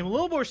taking the game a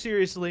little more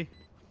seriously.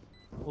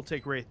 We'll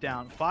take Wraith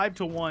down.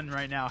 5-1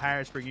 right now,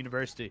 Harrisburg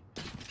University.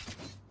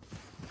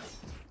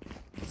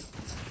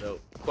 So,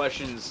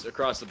 questions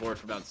across the board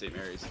for Mount St.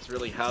 Mary's. It's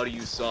really how do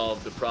you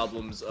solve the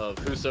problems of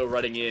Huso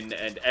running in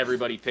and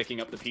everybody picking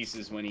up the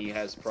pieces when he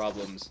has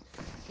problems.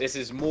 This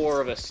is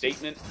more of a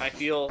statement, I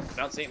feel.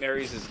 Mount St.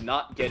 Mary's is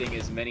not getting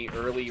as many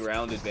early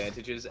round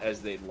advantages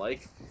as they'd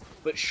like.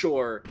 But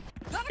sure,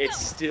 it's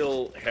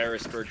still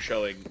Harrisburg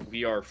showing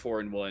we are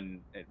 4-1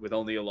 with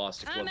only a loss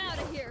to Collegiate. I'm out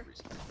of here.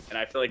 And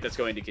I feel like that's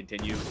going to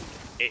continue.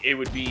 It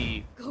would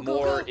be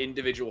more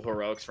individual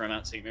heroics from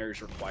Mount St.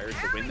 Mary's required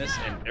to win this,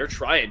 and they're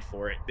trying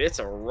for it. It's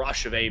a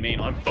rush of A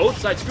main on both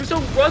sides. Huso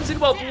runs in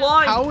while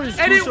blind,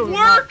 and it works.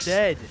 Not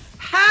dead?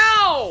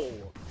 How?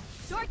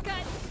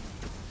 Shortcut.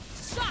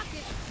 Shock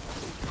it.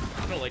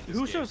 I don't like this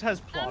Huso's game. has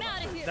plot.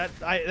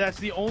 That's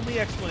the only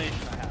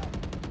explanation I have.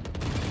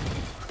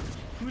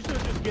 Huso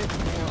just gets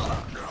more.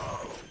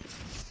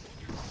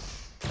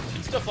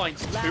 He still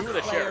finds 2 with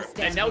a sheriff,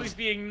 and now he's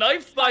being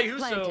knifed by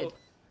Huso,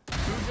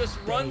 who just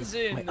runs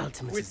in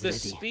with the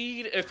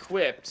speed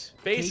equipped,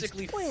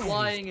 basically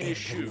flying in his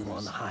shoes.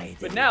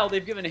 But now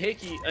they've given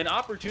Heiki an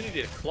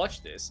opportunity to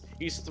clutch this.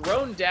 He's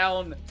thrown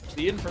down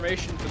the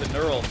information for the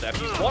neural theft.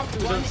 He's walked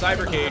through his own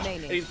cyber cage,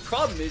 and his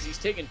problem is he's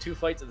taken 2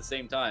 fights at the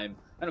same time.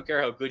 I don't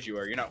care how good you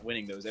are, you're not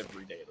winning those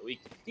every day of the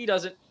week. He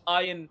doesn't.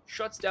 Ian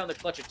shuts down the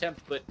clutch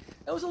attempt, but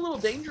that was a little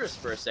dangerous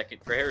for a second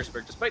for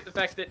Harrisburg, despite the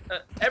fact that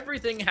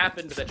everything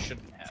happened that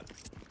shouldn't have.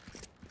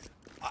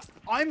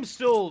 I'm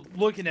still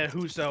looking at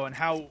Huso and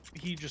how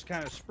he just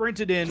kind of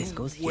sprinted in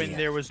when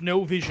there was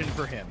no vision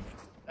for him.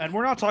 And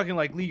we're not talking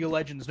like League of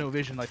Legends no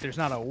vision, like there's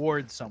not a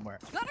ward somewhere.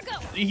 Gotta go.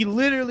 He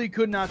literally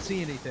could not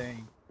see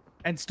anything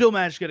and still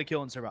managed to get a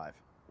kill and survive.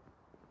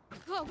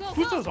 Go.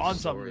 Huso's on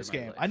something this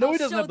game. I know he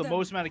doesn't have the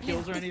most amount of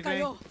kills or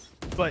anything,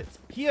 but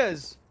he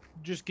has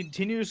just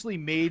continuously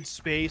made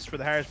space for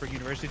the Harrisburg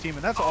University team,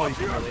 and that's all you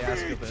can really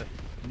ask of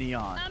a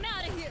Neon. I'm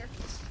out of here.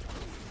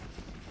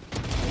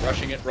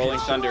 Rushing it, Rolling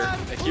Thunder.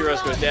 The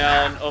Heroes go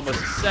down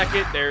almost a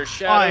second. There's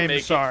Shadow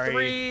making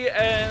 3,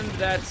 and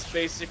that's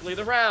basically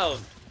the round.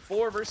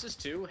 4 versus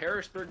 2.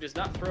 Harrisburg does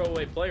not throw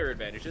away player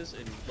advantages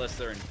unless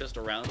they're in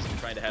pistol rounds and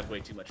trying to have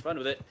way too much fun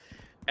with it.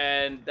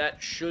 And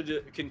that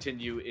should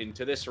continue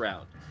into this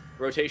round.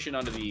 Rotation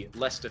onto the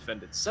less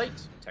defended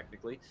site,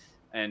 technically.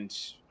 And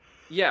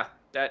yeah,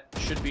 that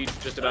should be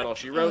just about all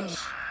she wrote.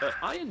 But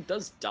Ian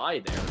does die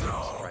there,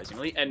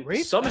 surprisingly. And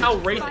somehow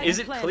Wraith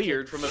isn't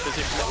cleared from a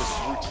position that was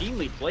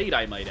routinely played,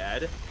 I might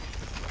add.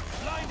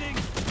 Blinding.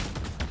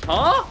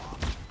 Huh?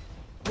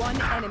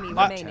 One enemy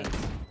remaining.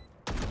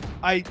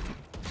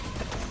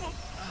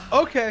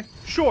 Okay,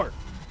 sure.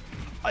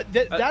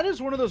 That is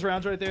one of those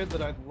rounds right there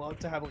that I'd love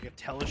to have like a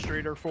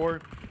telestrator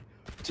for.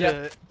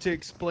 To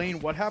explain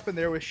what happened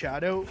there with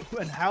Shadow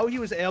and how he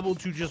was able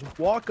to just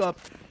walk up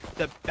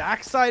the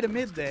backside of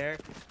mid there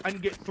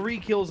and get 3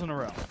 kills in a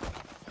row.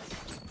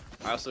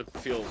 I also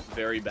feel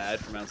very bad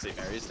for Mount St.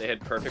 Mary's. They had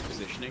perfect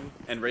positioning,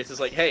 and Wraith is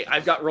like, hey,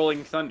 I've got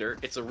Rolling Thunder.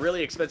 It's a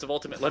really expensive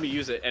ultimate. Let me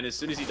use it. And as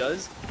soon as he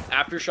does,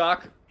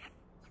 Aftershock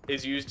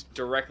is used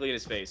directly in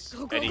his face,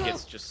 and he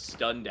gets just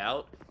stunned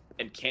out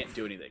and can't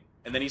do anything.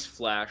 And then he's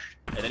flashed,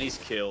 and then he's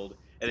killed,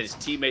 and then his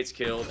teammates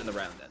killed, and the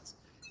round ends.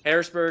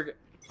 Harrisburg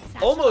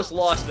almost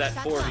lost that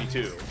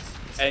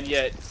 4v2, and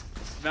yet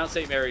Mount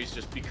St. Mary's,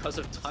 just because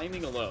of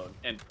timing alone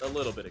and a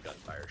little bit of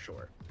gunfire,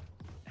 sure,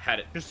 had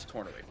it just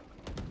torn away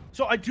from them.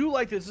 So I do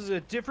like this. This is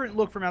a different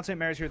look for Mount St.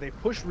 Mary's here. They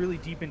push really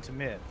deep into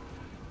mid.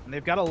 And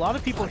they've got a lot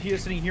of people here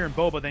sitting here in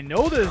Boba. They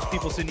know there's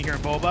people sitting here in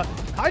Boba.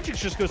 Hijix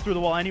just goes through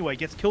the wall anyway,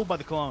 gets killed by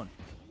the clone.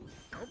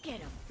 Go get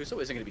him.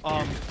 Huso isn't going to be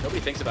cleared.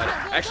 Nobody thinks about it.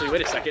 Actually,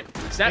 wait a second.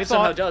 Snap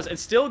somehow does, and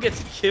still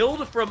gets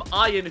killed from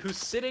Ian, who's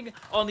sitting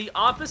on the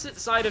opposite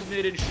side of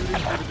mid and shooting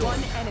through the door.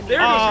 There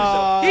goes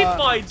Huso. He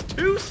finds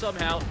 2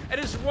 somehow, and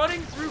is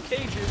running through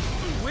cages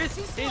with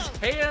his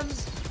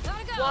hands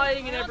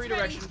flying in every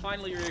direction.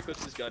 Finally, Yuri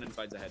equips his gun and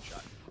finds a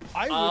headshot.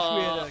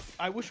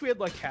 I wish we had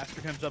like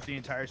caster cams up the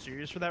entire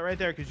series for that right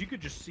there, because you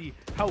could just see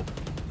how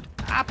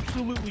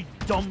absolutely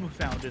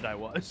dumbfounded I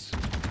was.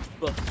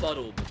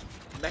 Befuddled.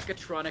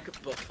 Mechatronic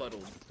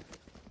befuddled.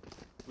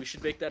 We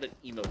should make that an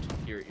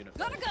emote here at Unified.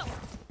 Gotta go.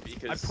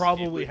 Because I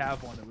probably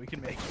have one that we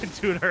can make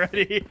into it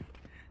already.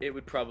 It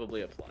would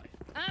probably apply.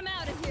 I'm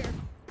out of here.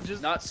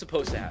 Just not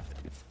supposed to happen.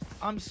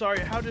 I'm sorry,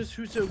 how does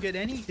Huso get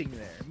anything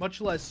there? Much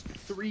less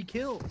 3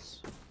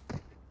 kills.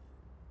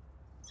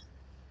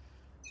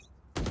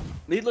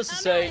 Needless to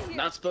say,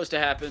 not supposed to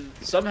happen.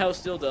 Somehow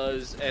still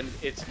does, and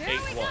it's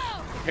 8-1.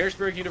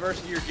 Harrisburg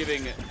University are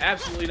giving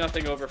absolutely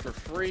nothing over for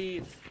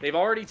free. They've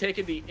already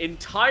taken the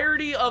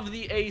entirety of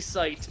the A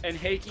site, and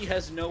Heiki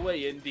has no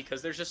way in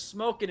because there's just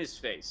smoke in his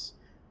face.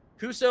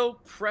 Huso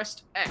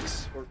pressed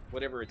X, or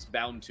whatever it's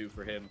bound to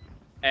for him,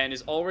 and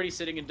is already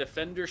sitting in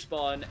Defender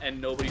spawn, and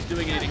nobody's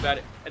doing anything about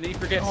it. And then he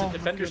forgets that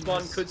Defender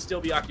spawn could still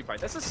be occupied.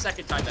 That's the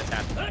second time that's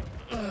happened.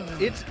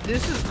 It's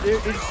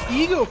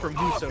ego from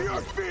Huso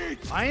here.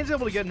 Ian's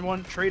able to get in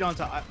one trade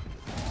onto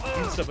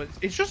Insta, but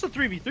it's just a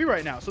 3v3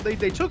 right now. So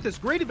they took this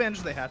great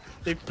advantage they had.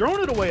 They've thrown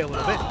it away a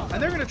little bit,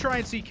 and they're going to try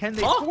and see, can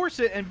they force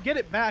it and get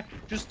it back?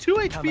 Just 2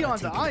 HP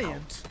onto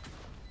Ian.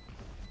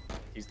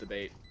 He's the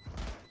bait.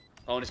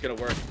 Oh, and it's going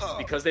to work.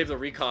 Because they have the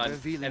recon,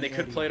 and they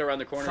could play it around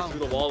the corner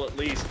through the wall at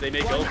least, they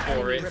may go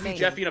for it.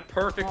 Jeffy in a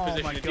perfect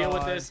position to deal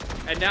with this,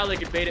 and now they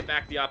can bait it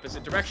back the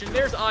opposite direction.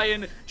 There's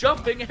Ian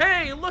jumping,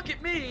 hey, look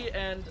at me,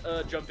 and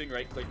jumping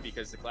right click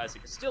because the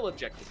classic is still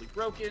objectively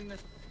broken.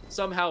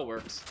 Somehow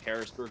works.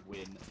 Harrisburg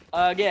win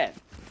again.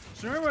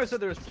 So remember I said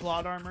there was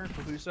plot armor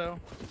for Huso?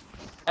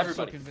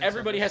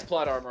 Everybody has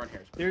plot armor on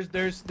Harrisburg.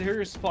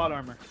 There's plot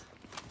armor.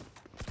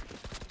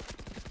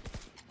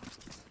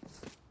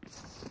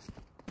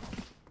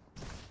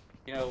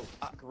 You know,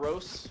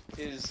 gross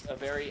is a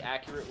very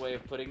accurate way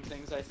of putting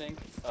things, I think.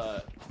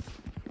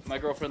 My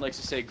girlfriend likes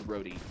to say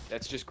grody.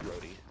 That's just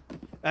grody.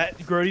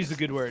 Grody's a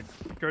good word.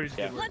 Grody's a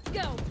good word. Let's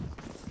go.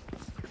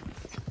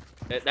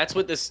 That's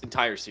what this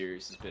entire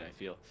series has been, I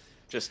feel.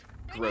 Just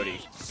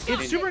grody.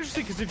 It's super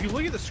interesting because if you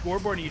look at the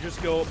scoreboard and you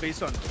just go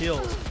based on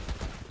kills.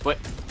 But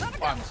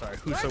oh, I'm sorry,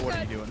 Huso, what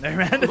are you doing there,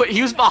 man?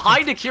 He was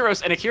behind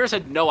Akiros, and Akiros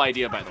had no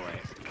idea, by the way.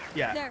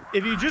 Yeah,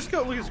 if you just go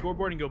look at the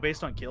scoreboard and go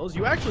based on kills,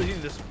 you actually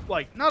think this,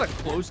 like, not a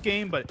close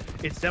game, but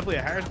it's definitely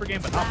a Harrisburg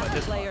game, but not by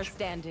this much.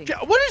 Standing.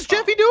 What is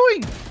Jeffy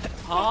doing?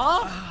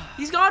 Huh?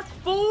 He's got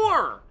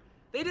 4!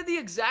 They did the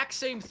exact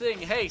same thing.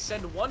 Hey,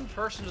 send 1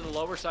 person to the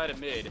lower side of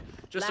mid,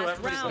 just so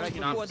everybody's looking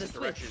in opposite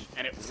direction,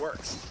 and it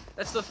works.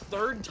 That's the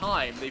 3rd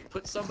time they've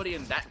put somebody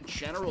in that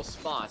general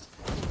spot,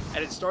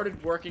 and it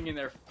started working in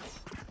their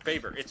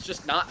favor. It's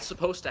just not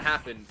supposed to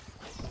happen,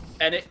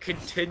 and it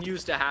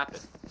continues to happen.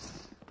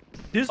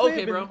 This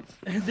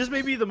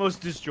may be the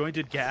most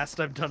disjointed cast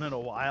I've done in a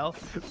while,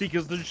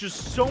 because there's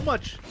just so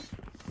much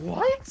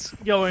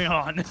going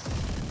on.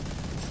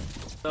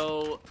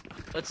 So,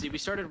 let's see, we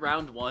started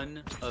round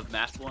 1 of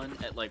map 1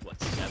 at like, what,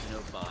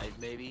 7:05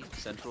 maybe,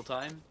 Central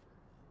Time?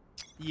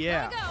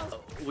 Yeah.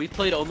 We've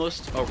played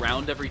almost a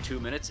round every 2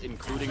 minutes,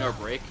 including our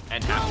break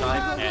and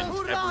halftime and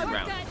every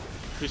round.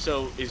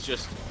 Huso is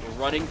just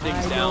running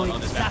things down on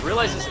this map.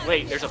 Realizes,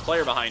 wait, there's a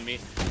player behind me.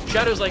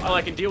 Shadow's like, oh,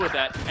 I can deal with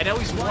that. And now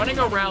he's running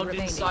around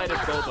remaining. inside of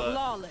Boba,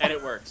 Flawless. and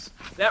it works.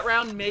 That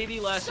round maybe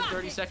lasted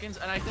 30 seconds,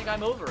 and I think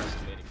I'm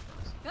overestimating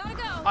things. Gotta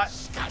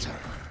go.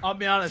 I'll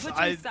be honest,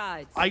 Switching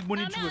sides. I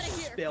went I'm into a outta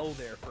here. spell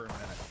there for a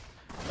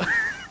minute.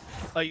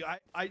 Like,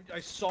 I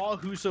saw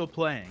Huso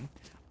playing,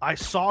 I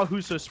saw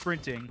Huso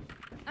sprinting,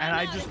 and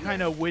I I'm just outta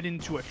kind of went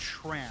into a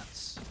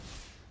trance.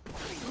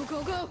 Go,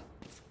 go, go.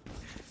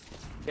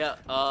 Yeah,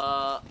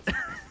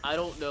 I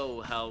don't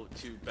know how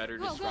to better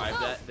Go, go, describe go.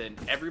 that than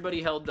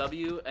everybody held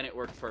W, and it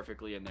worked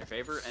perfectly in their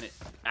favor, and it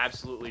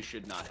absolutely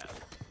should not have.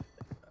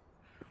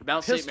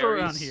 Mount St. Pistol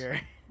Mary's. around here.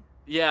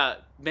 Yeah,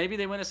 maybe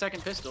they win a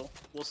second pistol.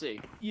 We'll see.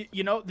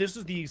 You know, this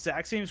is the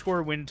exact same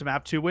score we went into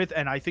map 2 with,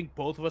 and I think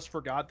both of us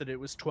forgot that it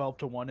was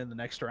 12-1 in the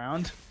next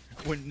round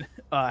when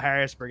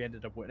Harrisburg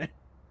ended up winning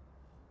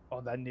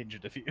on that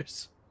ninja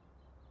defuse.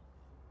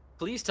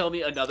 Please tell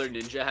me another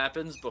ninja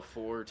happens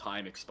before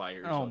time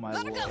expires. Oh on my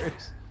this. lord.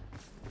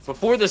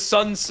 Before the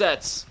sun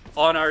sets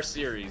on our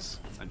series.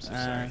 I'm so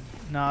sorry.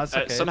 No, it's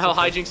okay. Somehow it's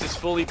okay. Hijinks is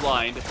fully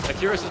blind.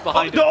 Akira's is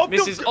behind no, him,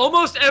 misses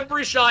almost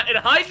every shot, and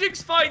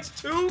Hijinks finds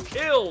 2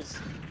 kills.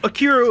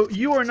 Akira,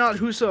 you are not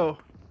Huso.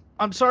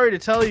 I'm sorry to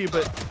tell you,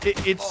 but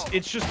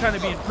it's just kind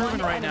of being proven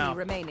One right enemy now.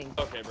 remaining.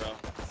 Okay, bro.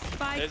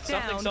 Spike It's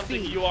down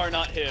something B. you are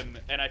not him,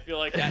 and I feel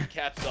like that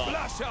caps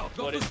off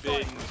what has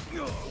been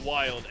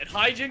wild. And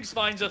Hijinks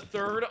finds a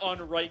 3rd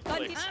on right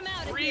click. I'm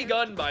outta Free here.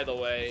 gun, by the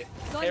way.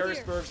 Gun here.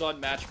 Harrisburg's on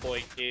match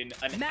point in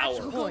an Match hour.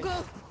 Go, point.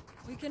 go.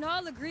 We can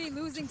all agree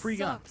losing Free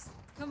gun. sucks.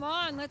 Come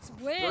on, let's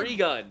win. Free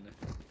gun.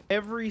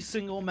 Every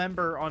single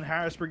member on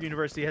Harrisburg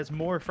University has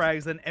more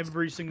frags than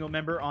every single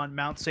member on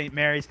Mount St.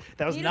 Mary's.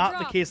 That was Need a not the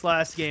drop. case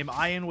last game.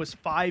 Ian was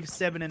 5,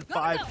 7, and Go,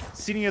 5, go.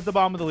 sitting at the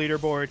bottom of the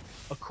leaderboard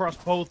across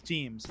both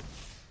teams.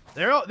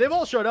 They've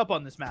all showed up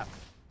on this map.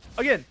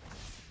 Again,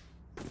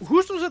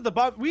 Huso's at the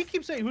bottom. We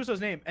keep saying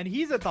Huso's name, and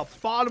he's at the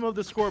bottom of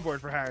the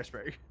scoreboard for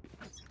Harrisburg.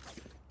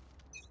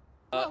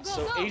 Go, go,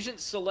 So go. Agent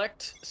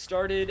Select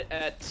started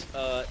at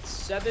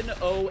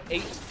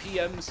 7:08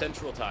 p.m.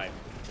 Central Time,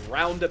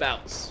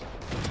 roundabouts.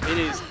 It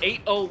is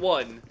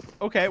 8:01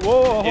 Okay,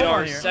 whoa, hold in on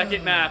our here.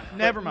 second map.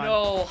 Never but mind.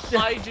 No,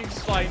 Hijinks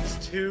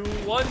finds 2,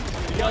 one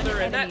to the other,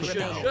 and that enemy should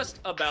remaining. just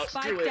about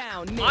Spike do it.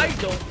 down, mid. I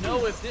don't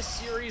know if this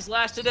series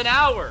lasted an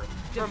hour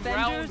from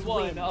Defenders round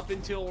 1 win. up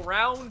until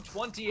round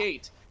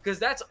 28, because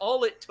that's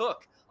all it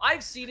took.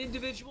 I've seen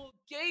individual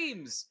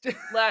games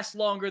last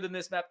longer than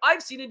this map.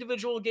 I've seen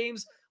individual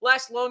games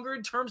last longer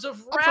in terms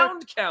of I'm sorry.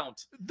 round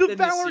count. The than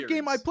this Valorant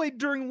game I series. played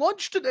during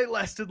lunch today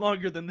lasted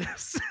longer than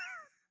this.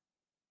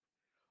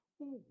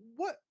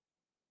 What?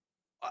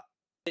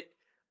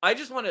 I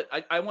just want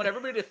to. I want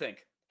everybody to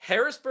think.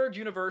 Harrisburg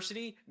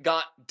University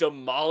got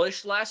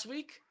demolished last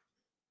week,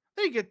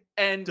 They get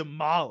and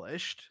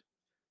demolished.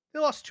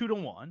 They lost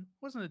 2-1.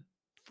 Wasn't a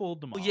full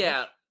demolish.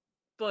 yeah,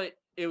 but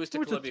it was to It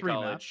was a Columbia 3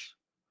 College,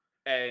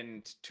 maps.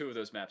 and 2 of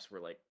those maps were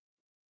like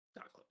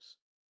not close.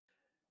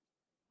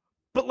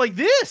 But like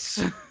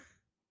this,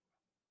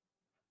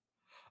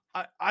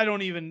 I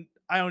don't even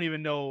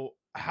know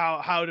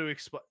how to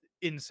explain.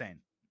 Insane.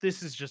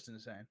 This is just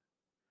insane.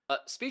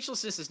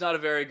 Speechlessness is not a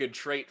very good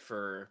trait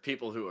for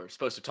people who are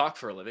supposed to talk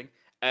for a living,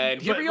 and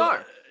here But- we but,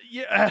 are.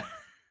 Yeah.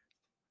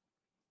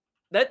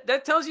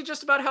 That tells you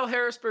just about how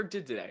Harrisburg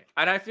did today,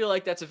 and I feel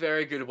like that's a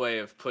very good way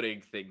of putting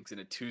things in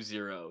a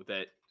 2-0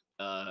 that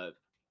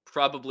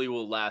probably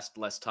will last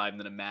less time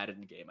than a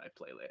Madden game I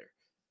play later.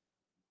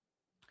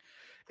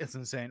 It's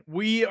insane.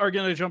 We are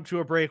going to jump to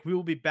a break. We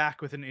will be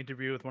back with an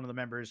interview with one of the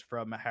members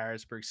from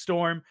Harrisburg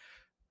Storm,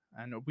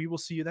 and we will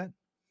see you then.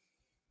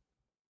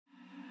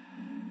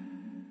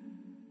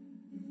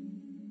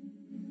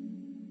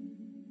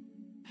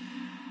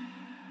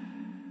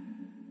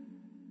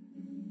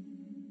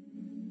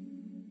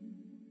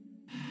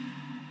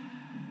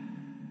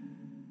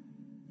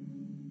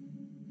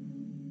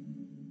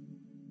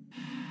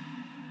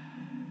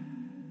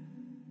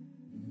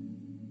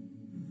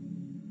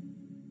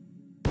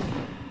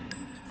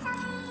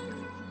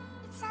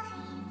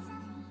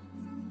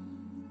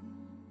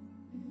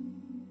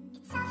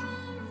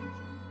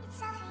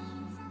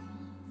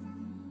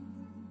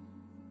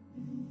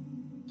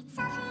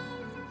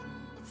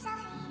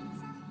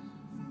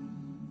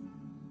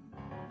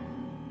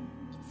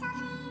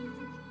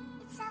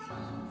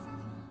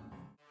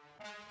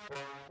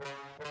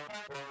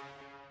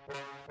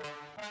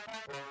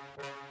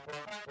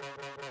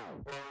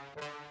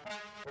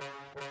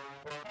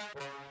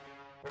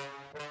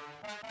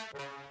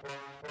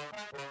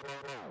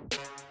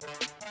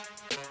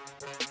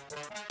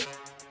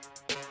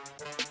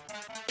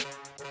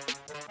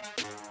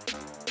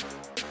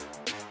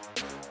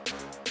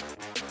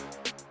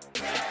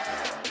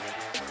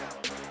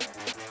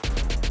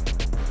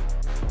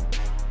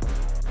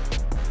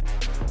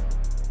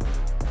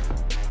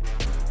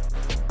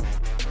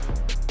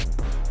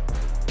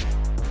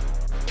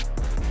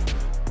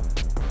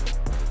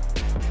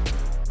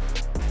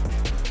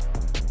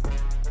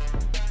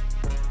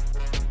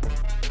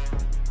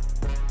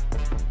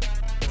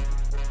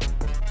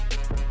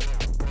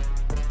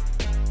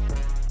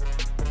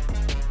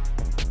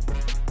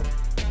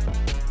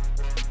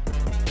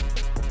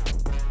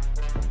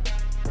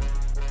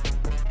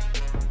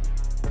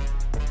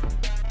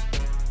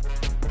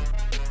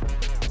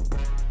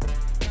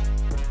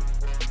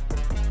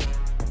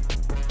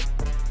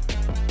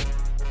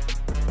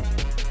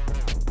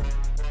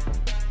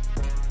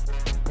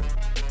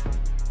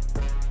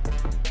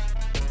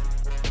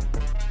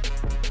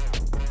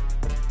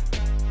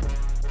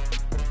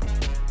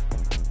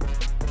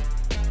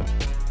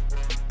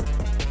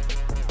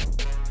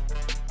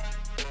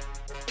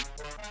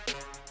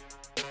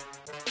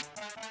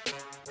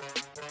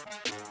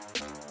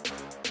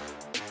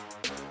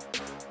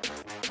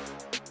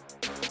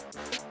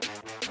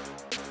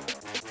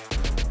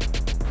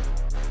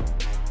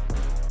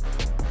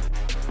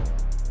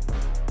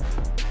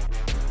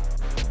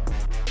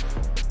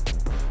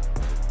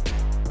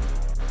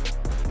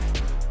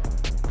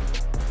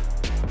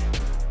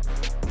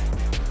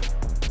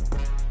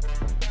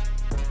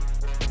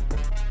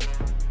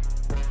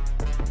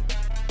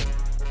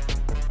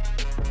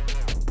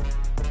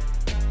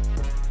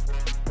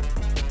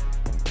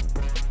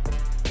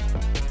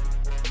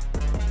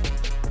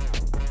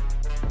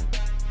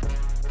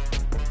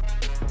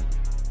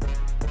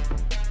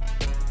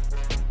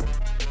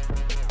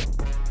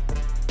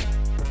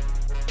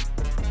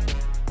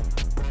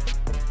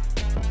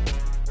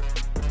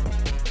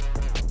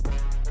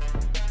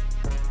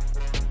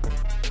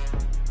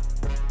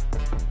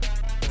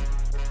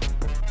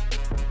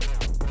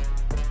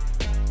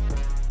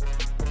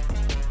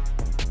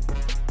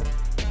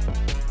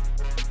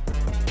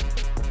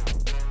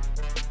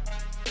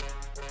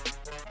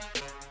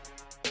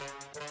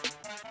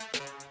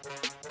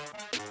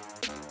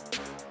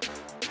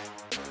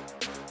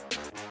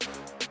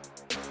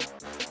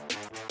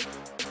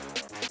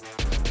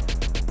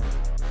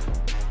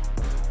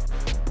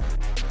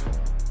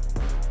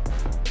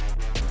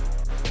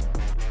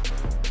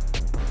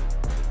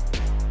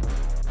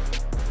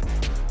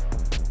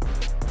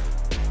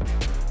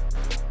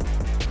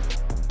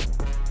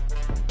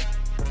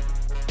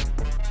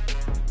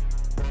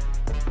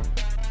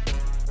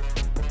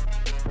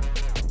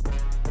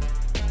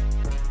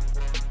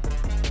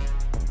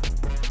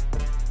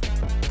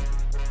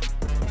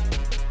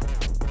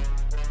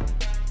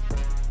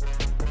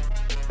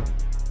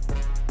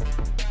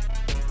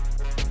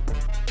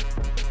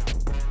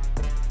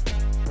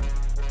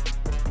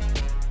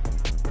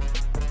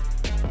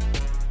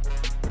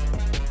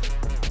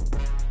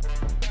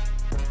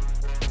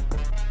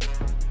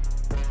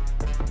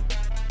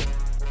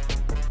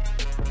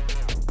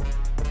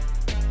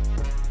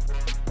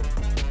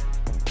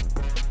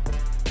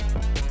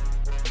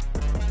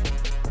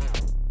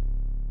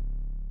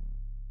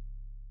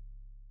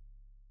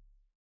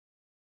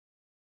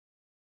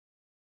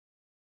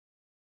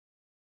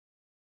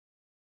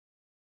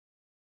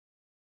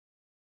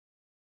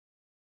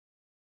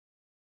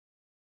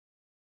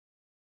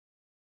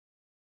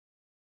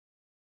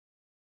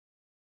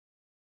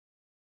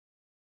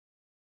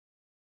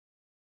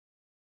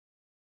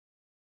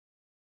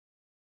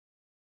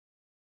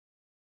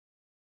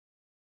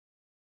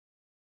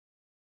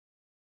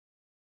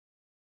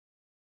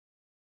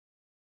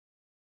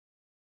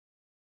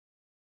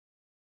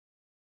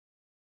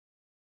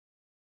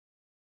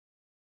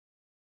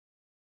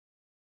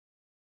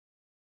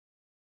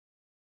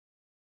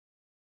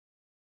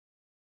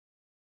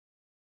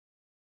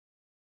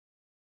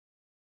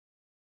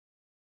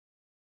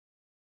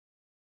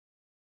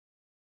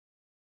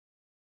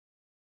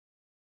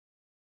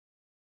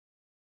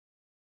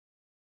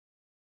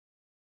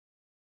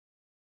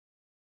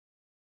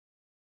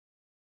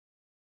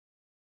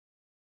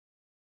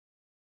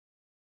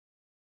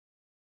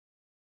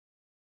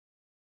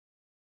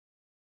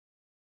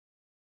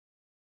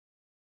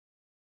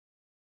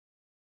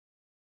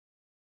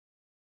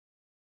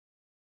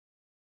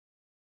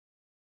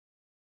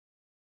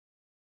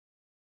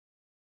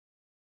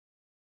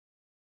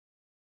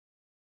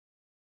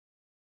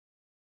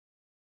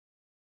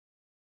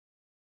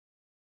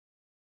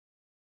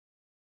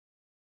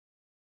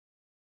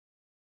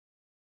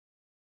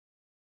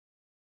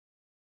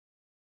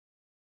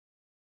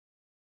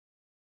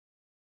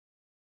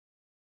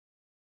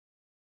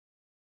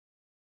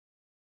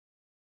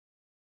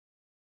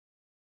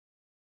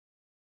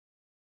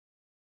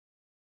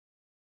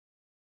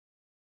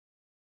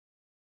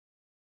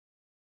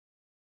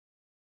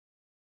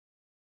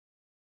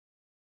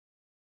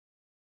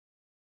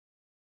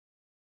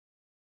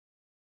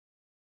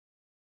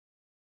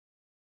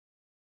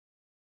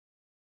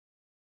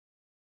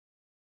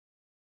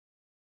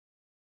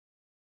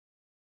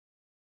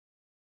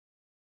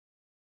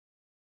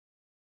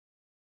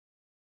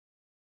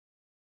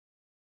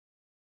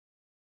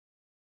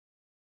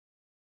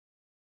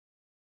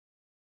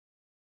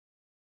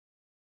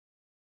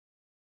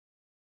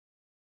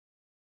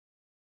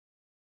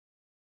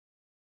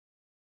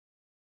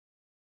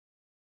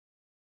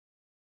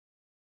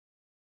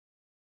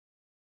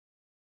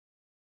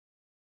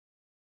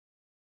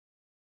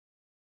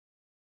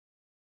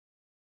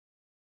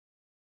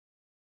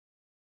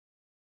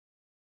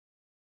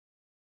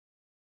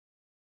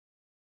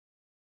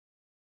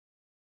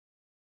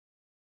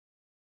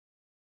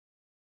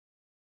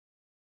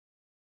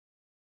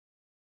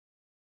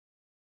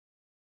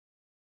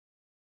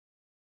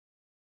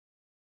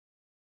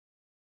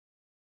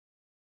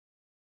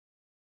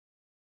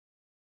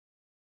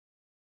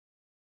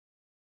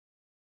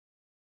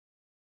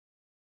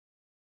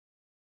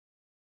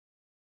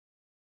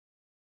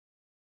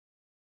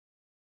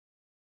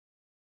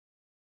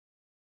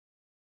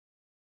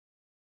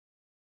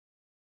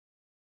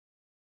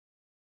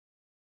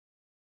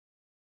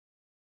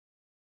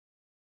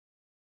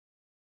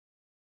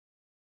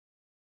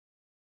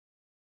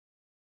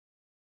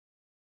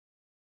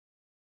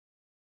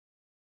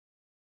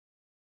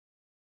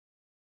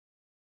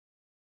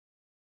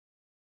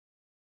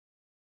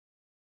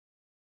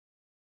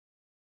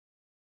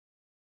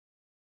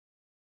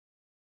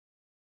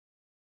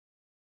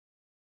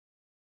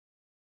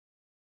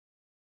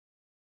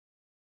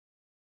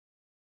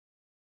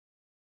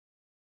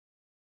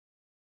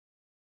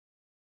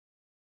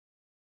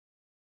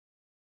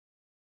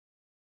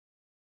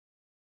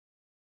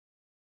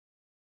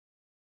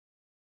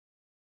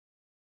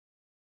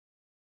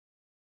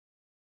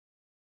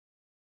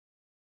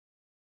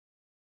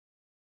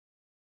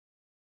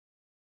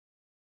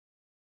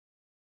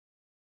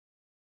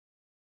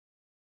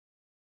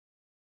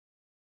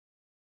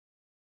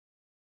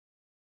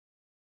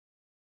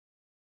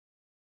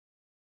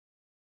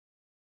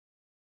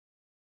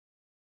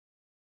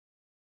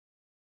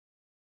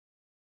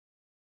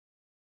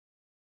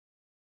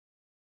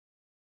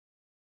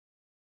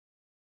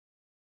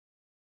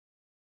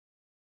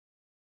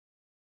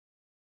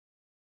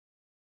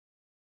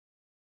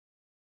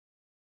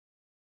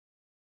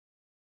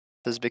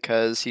 is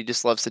because he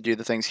just loves to do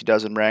the things he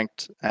does in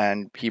ranked,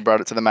 and he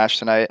brought it to the match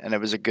tonight, and it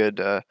was a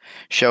good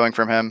showing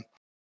from him.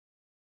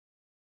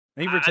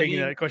 Thank you for taking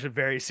that question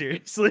very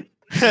seriously.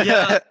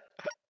 Yeah.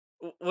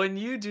 When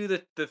you do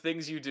the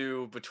things you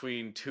do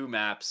between two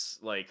maps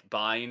like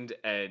Bind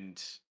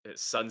and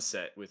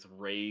Sunset with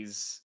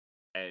Raze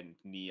and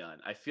Neon,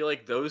 I feel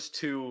like those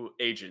two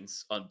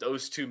agents on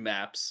those two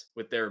maps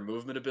with their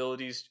movement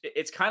abilities,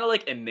 it's kind of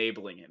like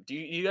enabling him. Do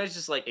you guys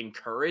just like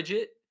encourage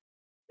it?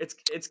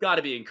 It's got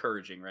to be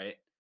encouraging, right?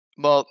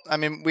 Well, I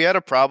mean, we had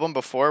a problem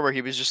before where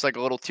he was just like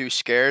a little too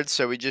scared,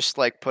 so we just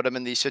like put him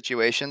in these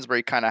situations where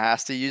he kind of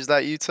has to use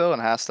that util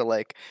and has to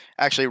like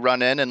actually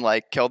run in and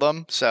like kill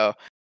them. So,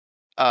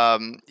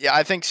 yeah,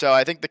 I think so.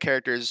 I think the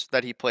characters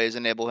that he plays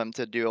enable him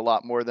to do a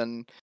lot more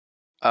than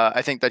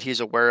I think that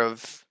he's aware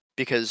of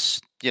because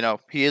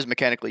he is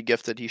mechanically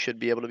gifted. He should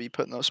be able to be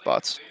put in those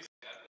spots.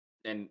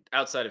 And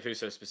outside of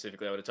Huso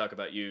specifically, I want to talk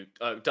about you.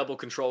 Double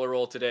controller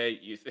role today.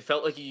 It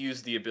felt like you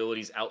used the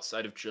abilities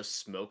outside of just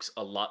smokes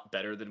a lot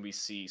better than we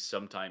see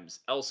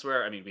sometimes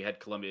elsewhere. I mean, we had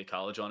Columbia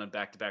College on in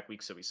back-to-back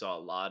weeks, so we saw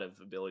a lot of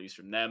abilities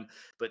from them.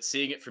 But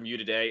seeing it from you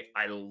today,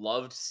 I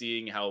loved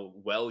seeing how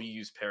well you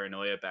use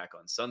Paranoia back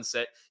on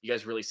Sunset. You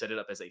guys really set it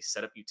up as a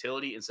setup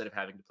utility instead of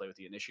having to play with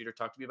the Initiator.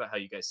 Talk to me about how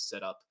you guys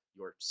set up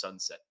your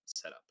Sunset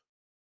setup.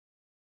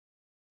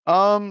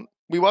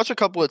 We watch a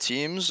couple of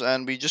teams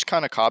and we just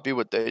kind of copy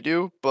what they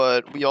do,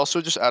 but we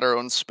also just add our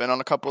own spin on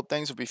a couple of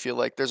things. If we feel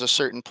like there's a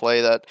certain play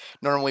that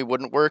normally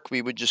wouldn't work,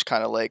 we would just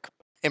kind of like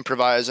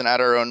improvise and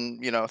add our own,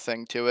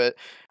 thing to it.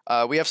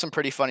 We have some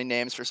pretty funny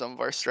names for some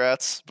of our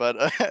strats,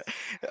 but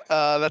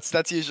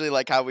that's usually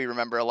like how we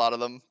remember a lot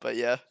of them. But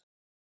yeah.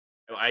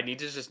 I need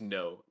to just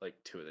know like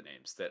two of the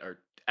names that are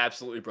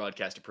absolutely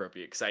broadcast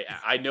appropriate because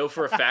I know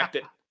for a fact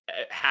that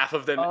half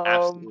of them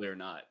absolutely are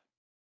not.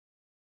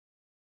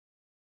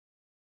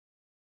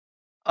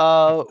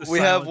 We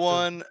have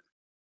one.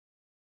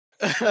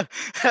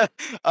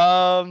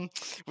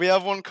 We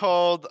have one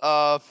called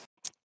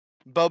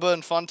Boba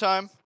and Fun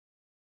Time,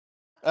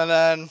 and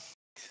then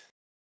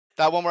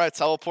that one where I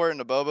teleport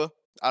into Boba.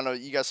 I don't know,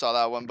 you guys saw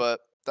that one,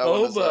 but that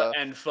one is Boba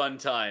and Fun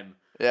Time.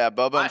 yeah,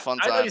 Boba and Fun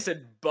I thought Time. you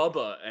said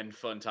Bubba and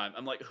Fun Time.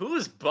 I'm like, who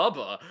is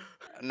Bubba?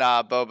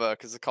 Nah, Boba,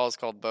 because the call is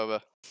called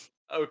Boba.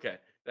 Okay,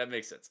 that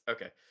makes sense.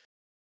 Okay,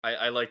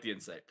 I like the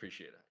insight.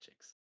 Appreciate that,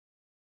 Jinx.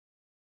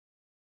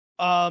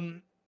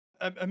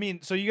 I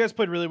mean, so you guys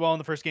played really well in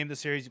the first game of this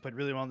series. You played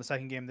really well in the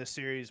second game of this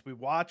series. We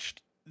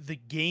watched the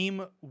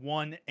game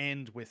one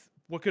end with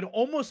what could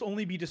almost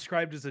only be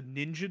described as a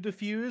ninja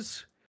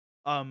defuse.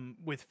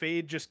 With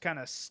Fade just kind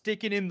of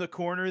sticking in the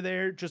corner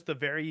there, just the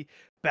very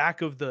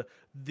back of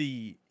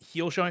the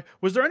heel showing.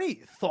 Was there any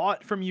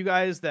thought from you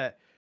guys that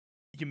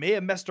you may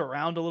have messed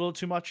around a little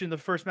too much in the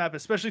first map,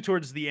 especially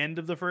towards the end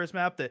of the first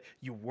map, that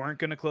you weren't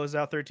going to close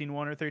out 13-1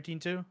 or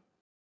 13-2?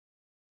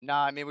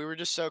 Nah, I mean, we were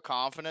just so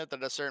confident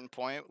that at a certain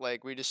point,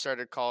 like, we just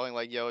started calling,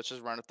 like, yo, let's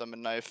just run at them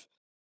and knife.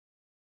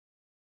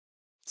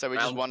 So we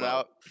just Round won 12.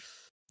 out.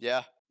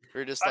 Yeah. We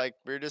were just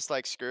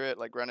like, screw it,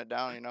 like, run it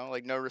down,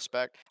 like, no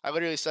respect. I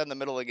literally said in the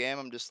middle of the game,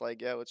 I'm just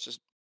like, yeah, let's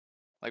just,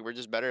 like, we're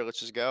just better, let's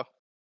just go.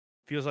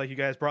 Feels like you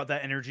guys brought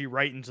that energy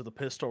right into the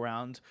pistol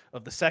round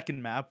of the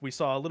second map. We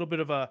saw a little bit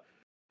of I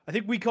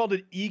think we called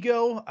it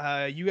ego.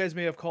 You guys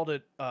may have called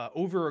it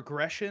over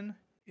aggression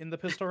in the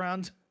pistol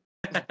round.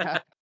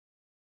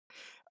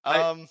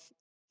 Yeah,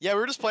 we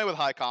were just playing with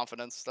high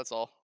confidence. That's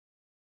all.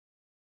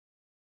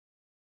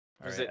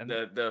 Was it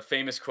the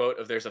famous quote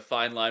of "There's a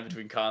fine line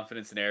between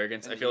confidence and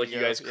arrogance"? I feel like you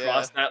ego, guys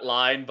crossed that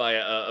line by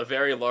a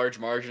very large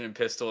margin in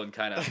pistol and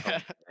kind of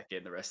back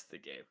in the rest of the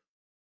game.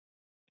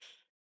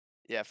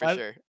 Yeah, for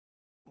sure.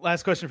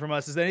 Last question from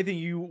us. Is there anything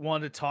you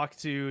want to talk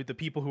to the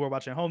people who are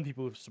watching at home,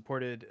 people who've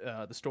supported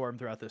the Storm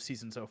throughout the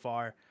season so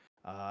far,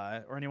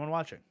 or anyone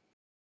watching?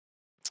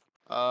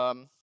 We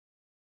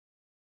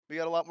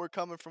got a lot more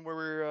coming from where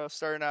we're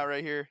starting out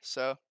right here.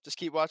 So just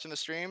keep watching the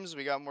streams.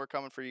 We got more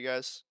coming for you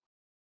guys.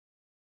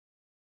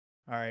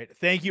 All right.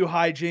 Thank you,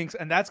 Hijinks.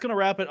 And that's going to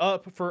wrap it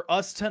up for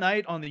us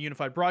tonight on the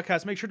Unified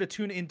Broadcast. Make sure to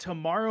tune in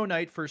tomorrow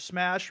night for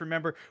Smash.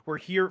 Remember, we're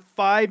here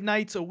 5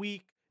 nights a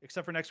week,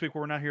 except for next week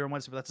where we're not here on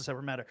Wednesday, but that's a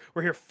separate matter.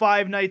 We're here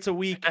 5 nights a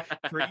week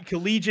for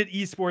collegiate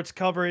esports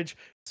coverage.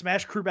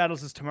 Smash Crew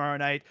Battles is tomorrow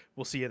night.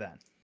 We'll see you then.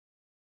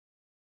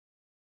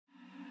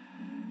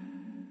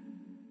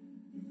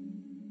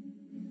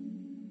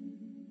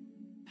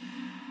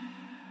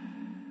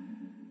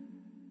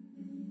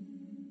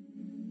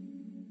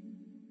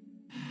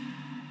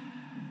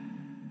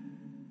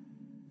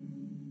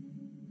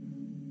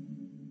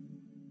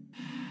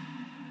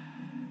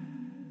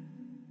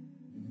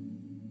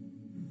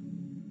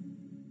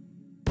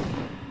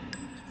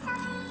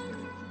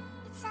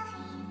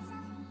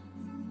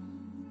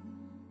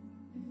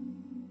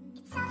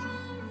 It's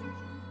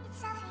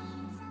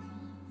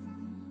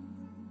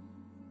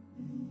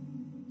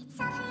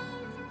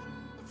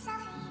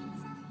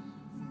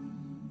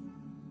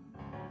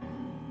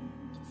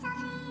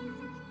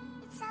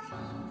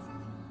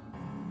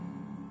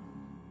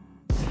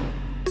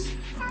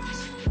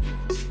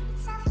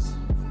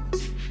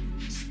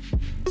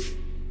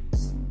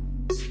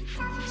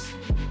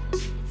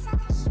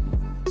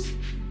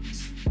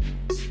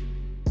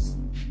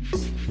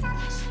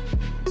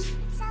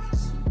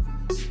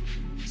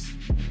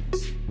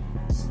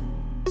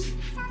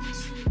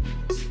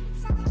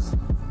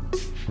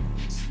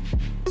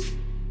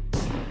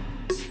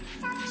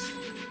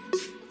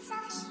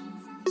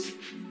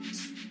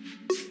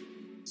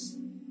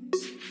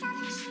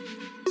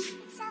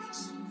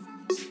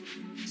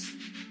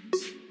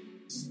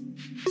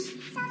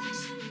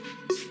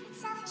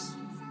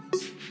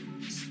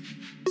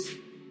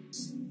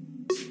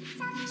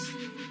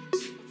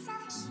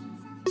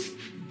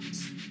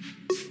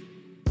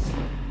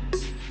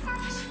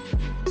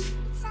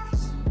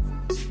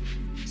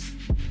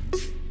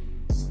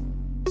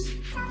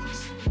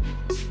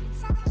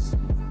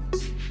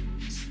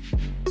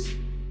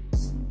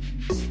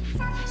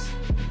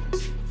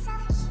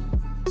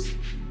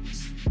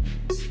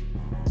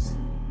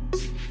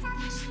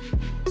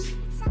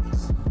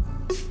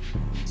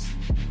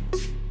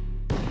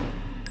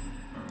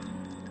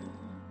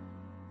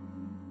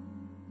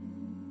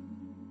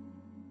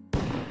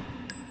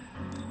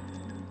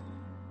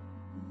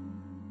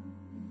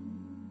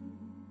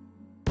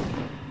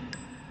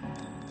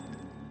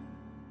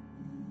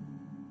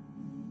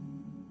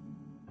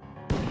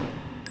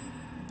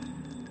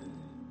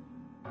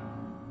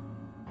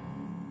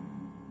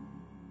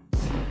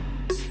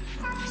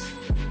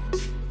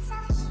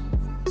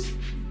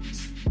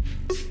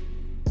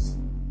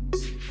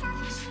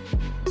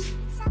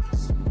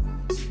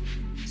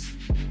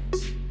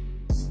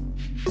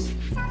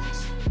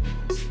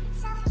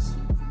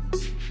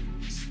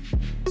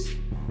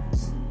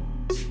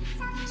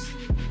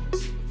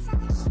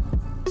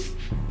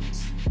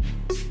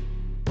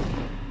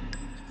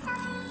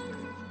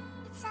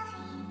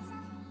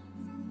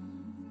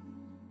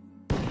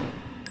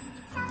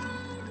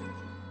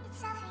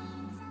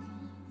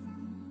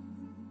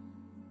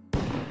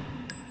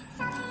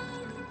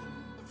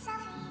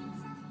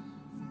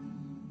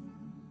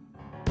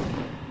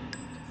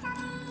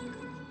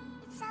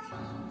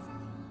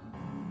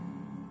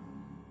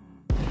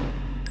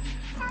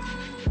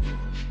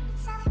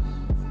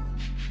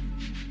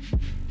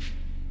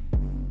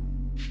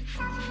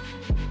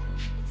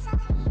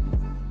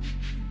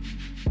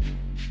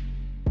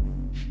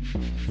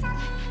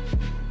Sorry.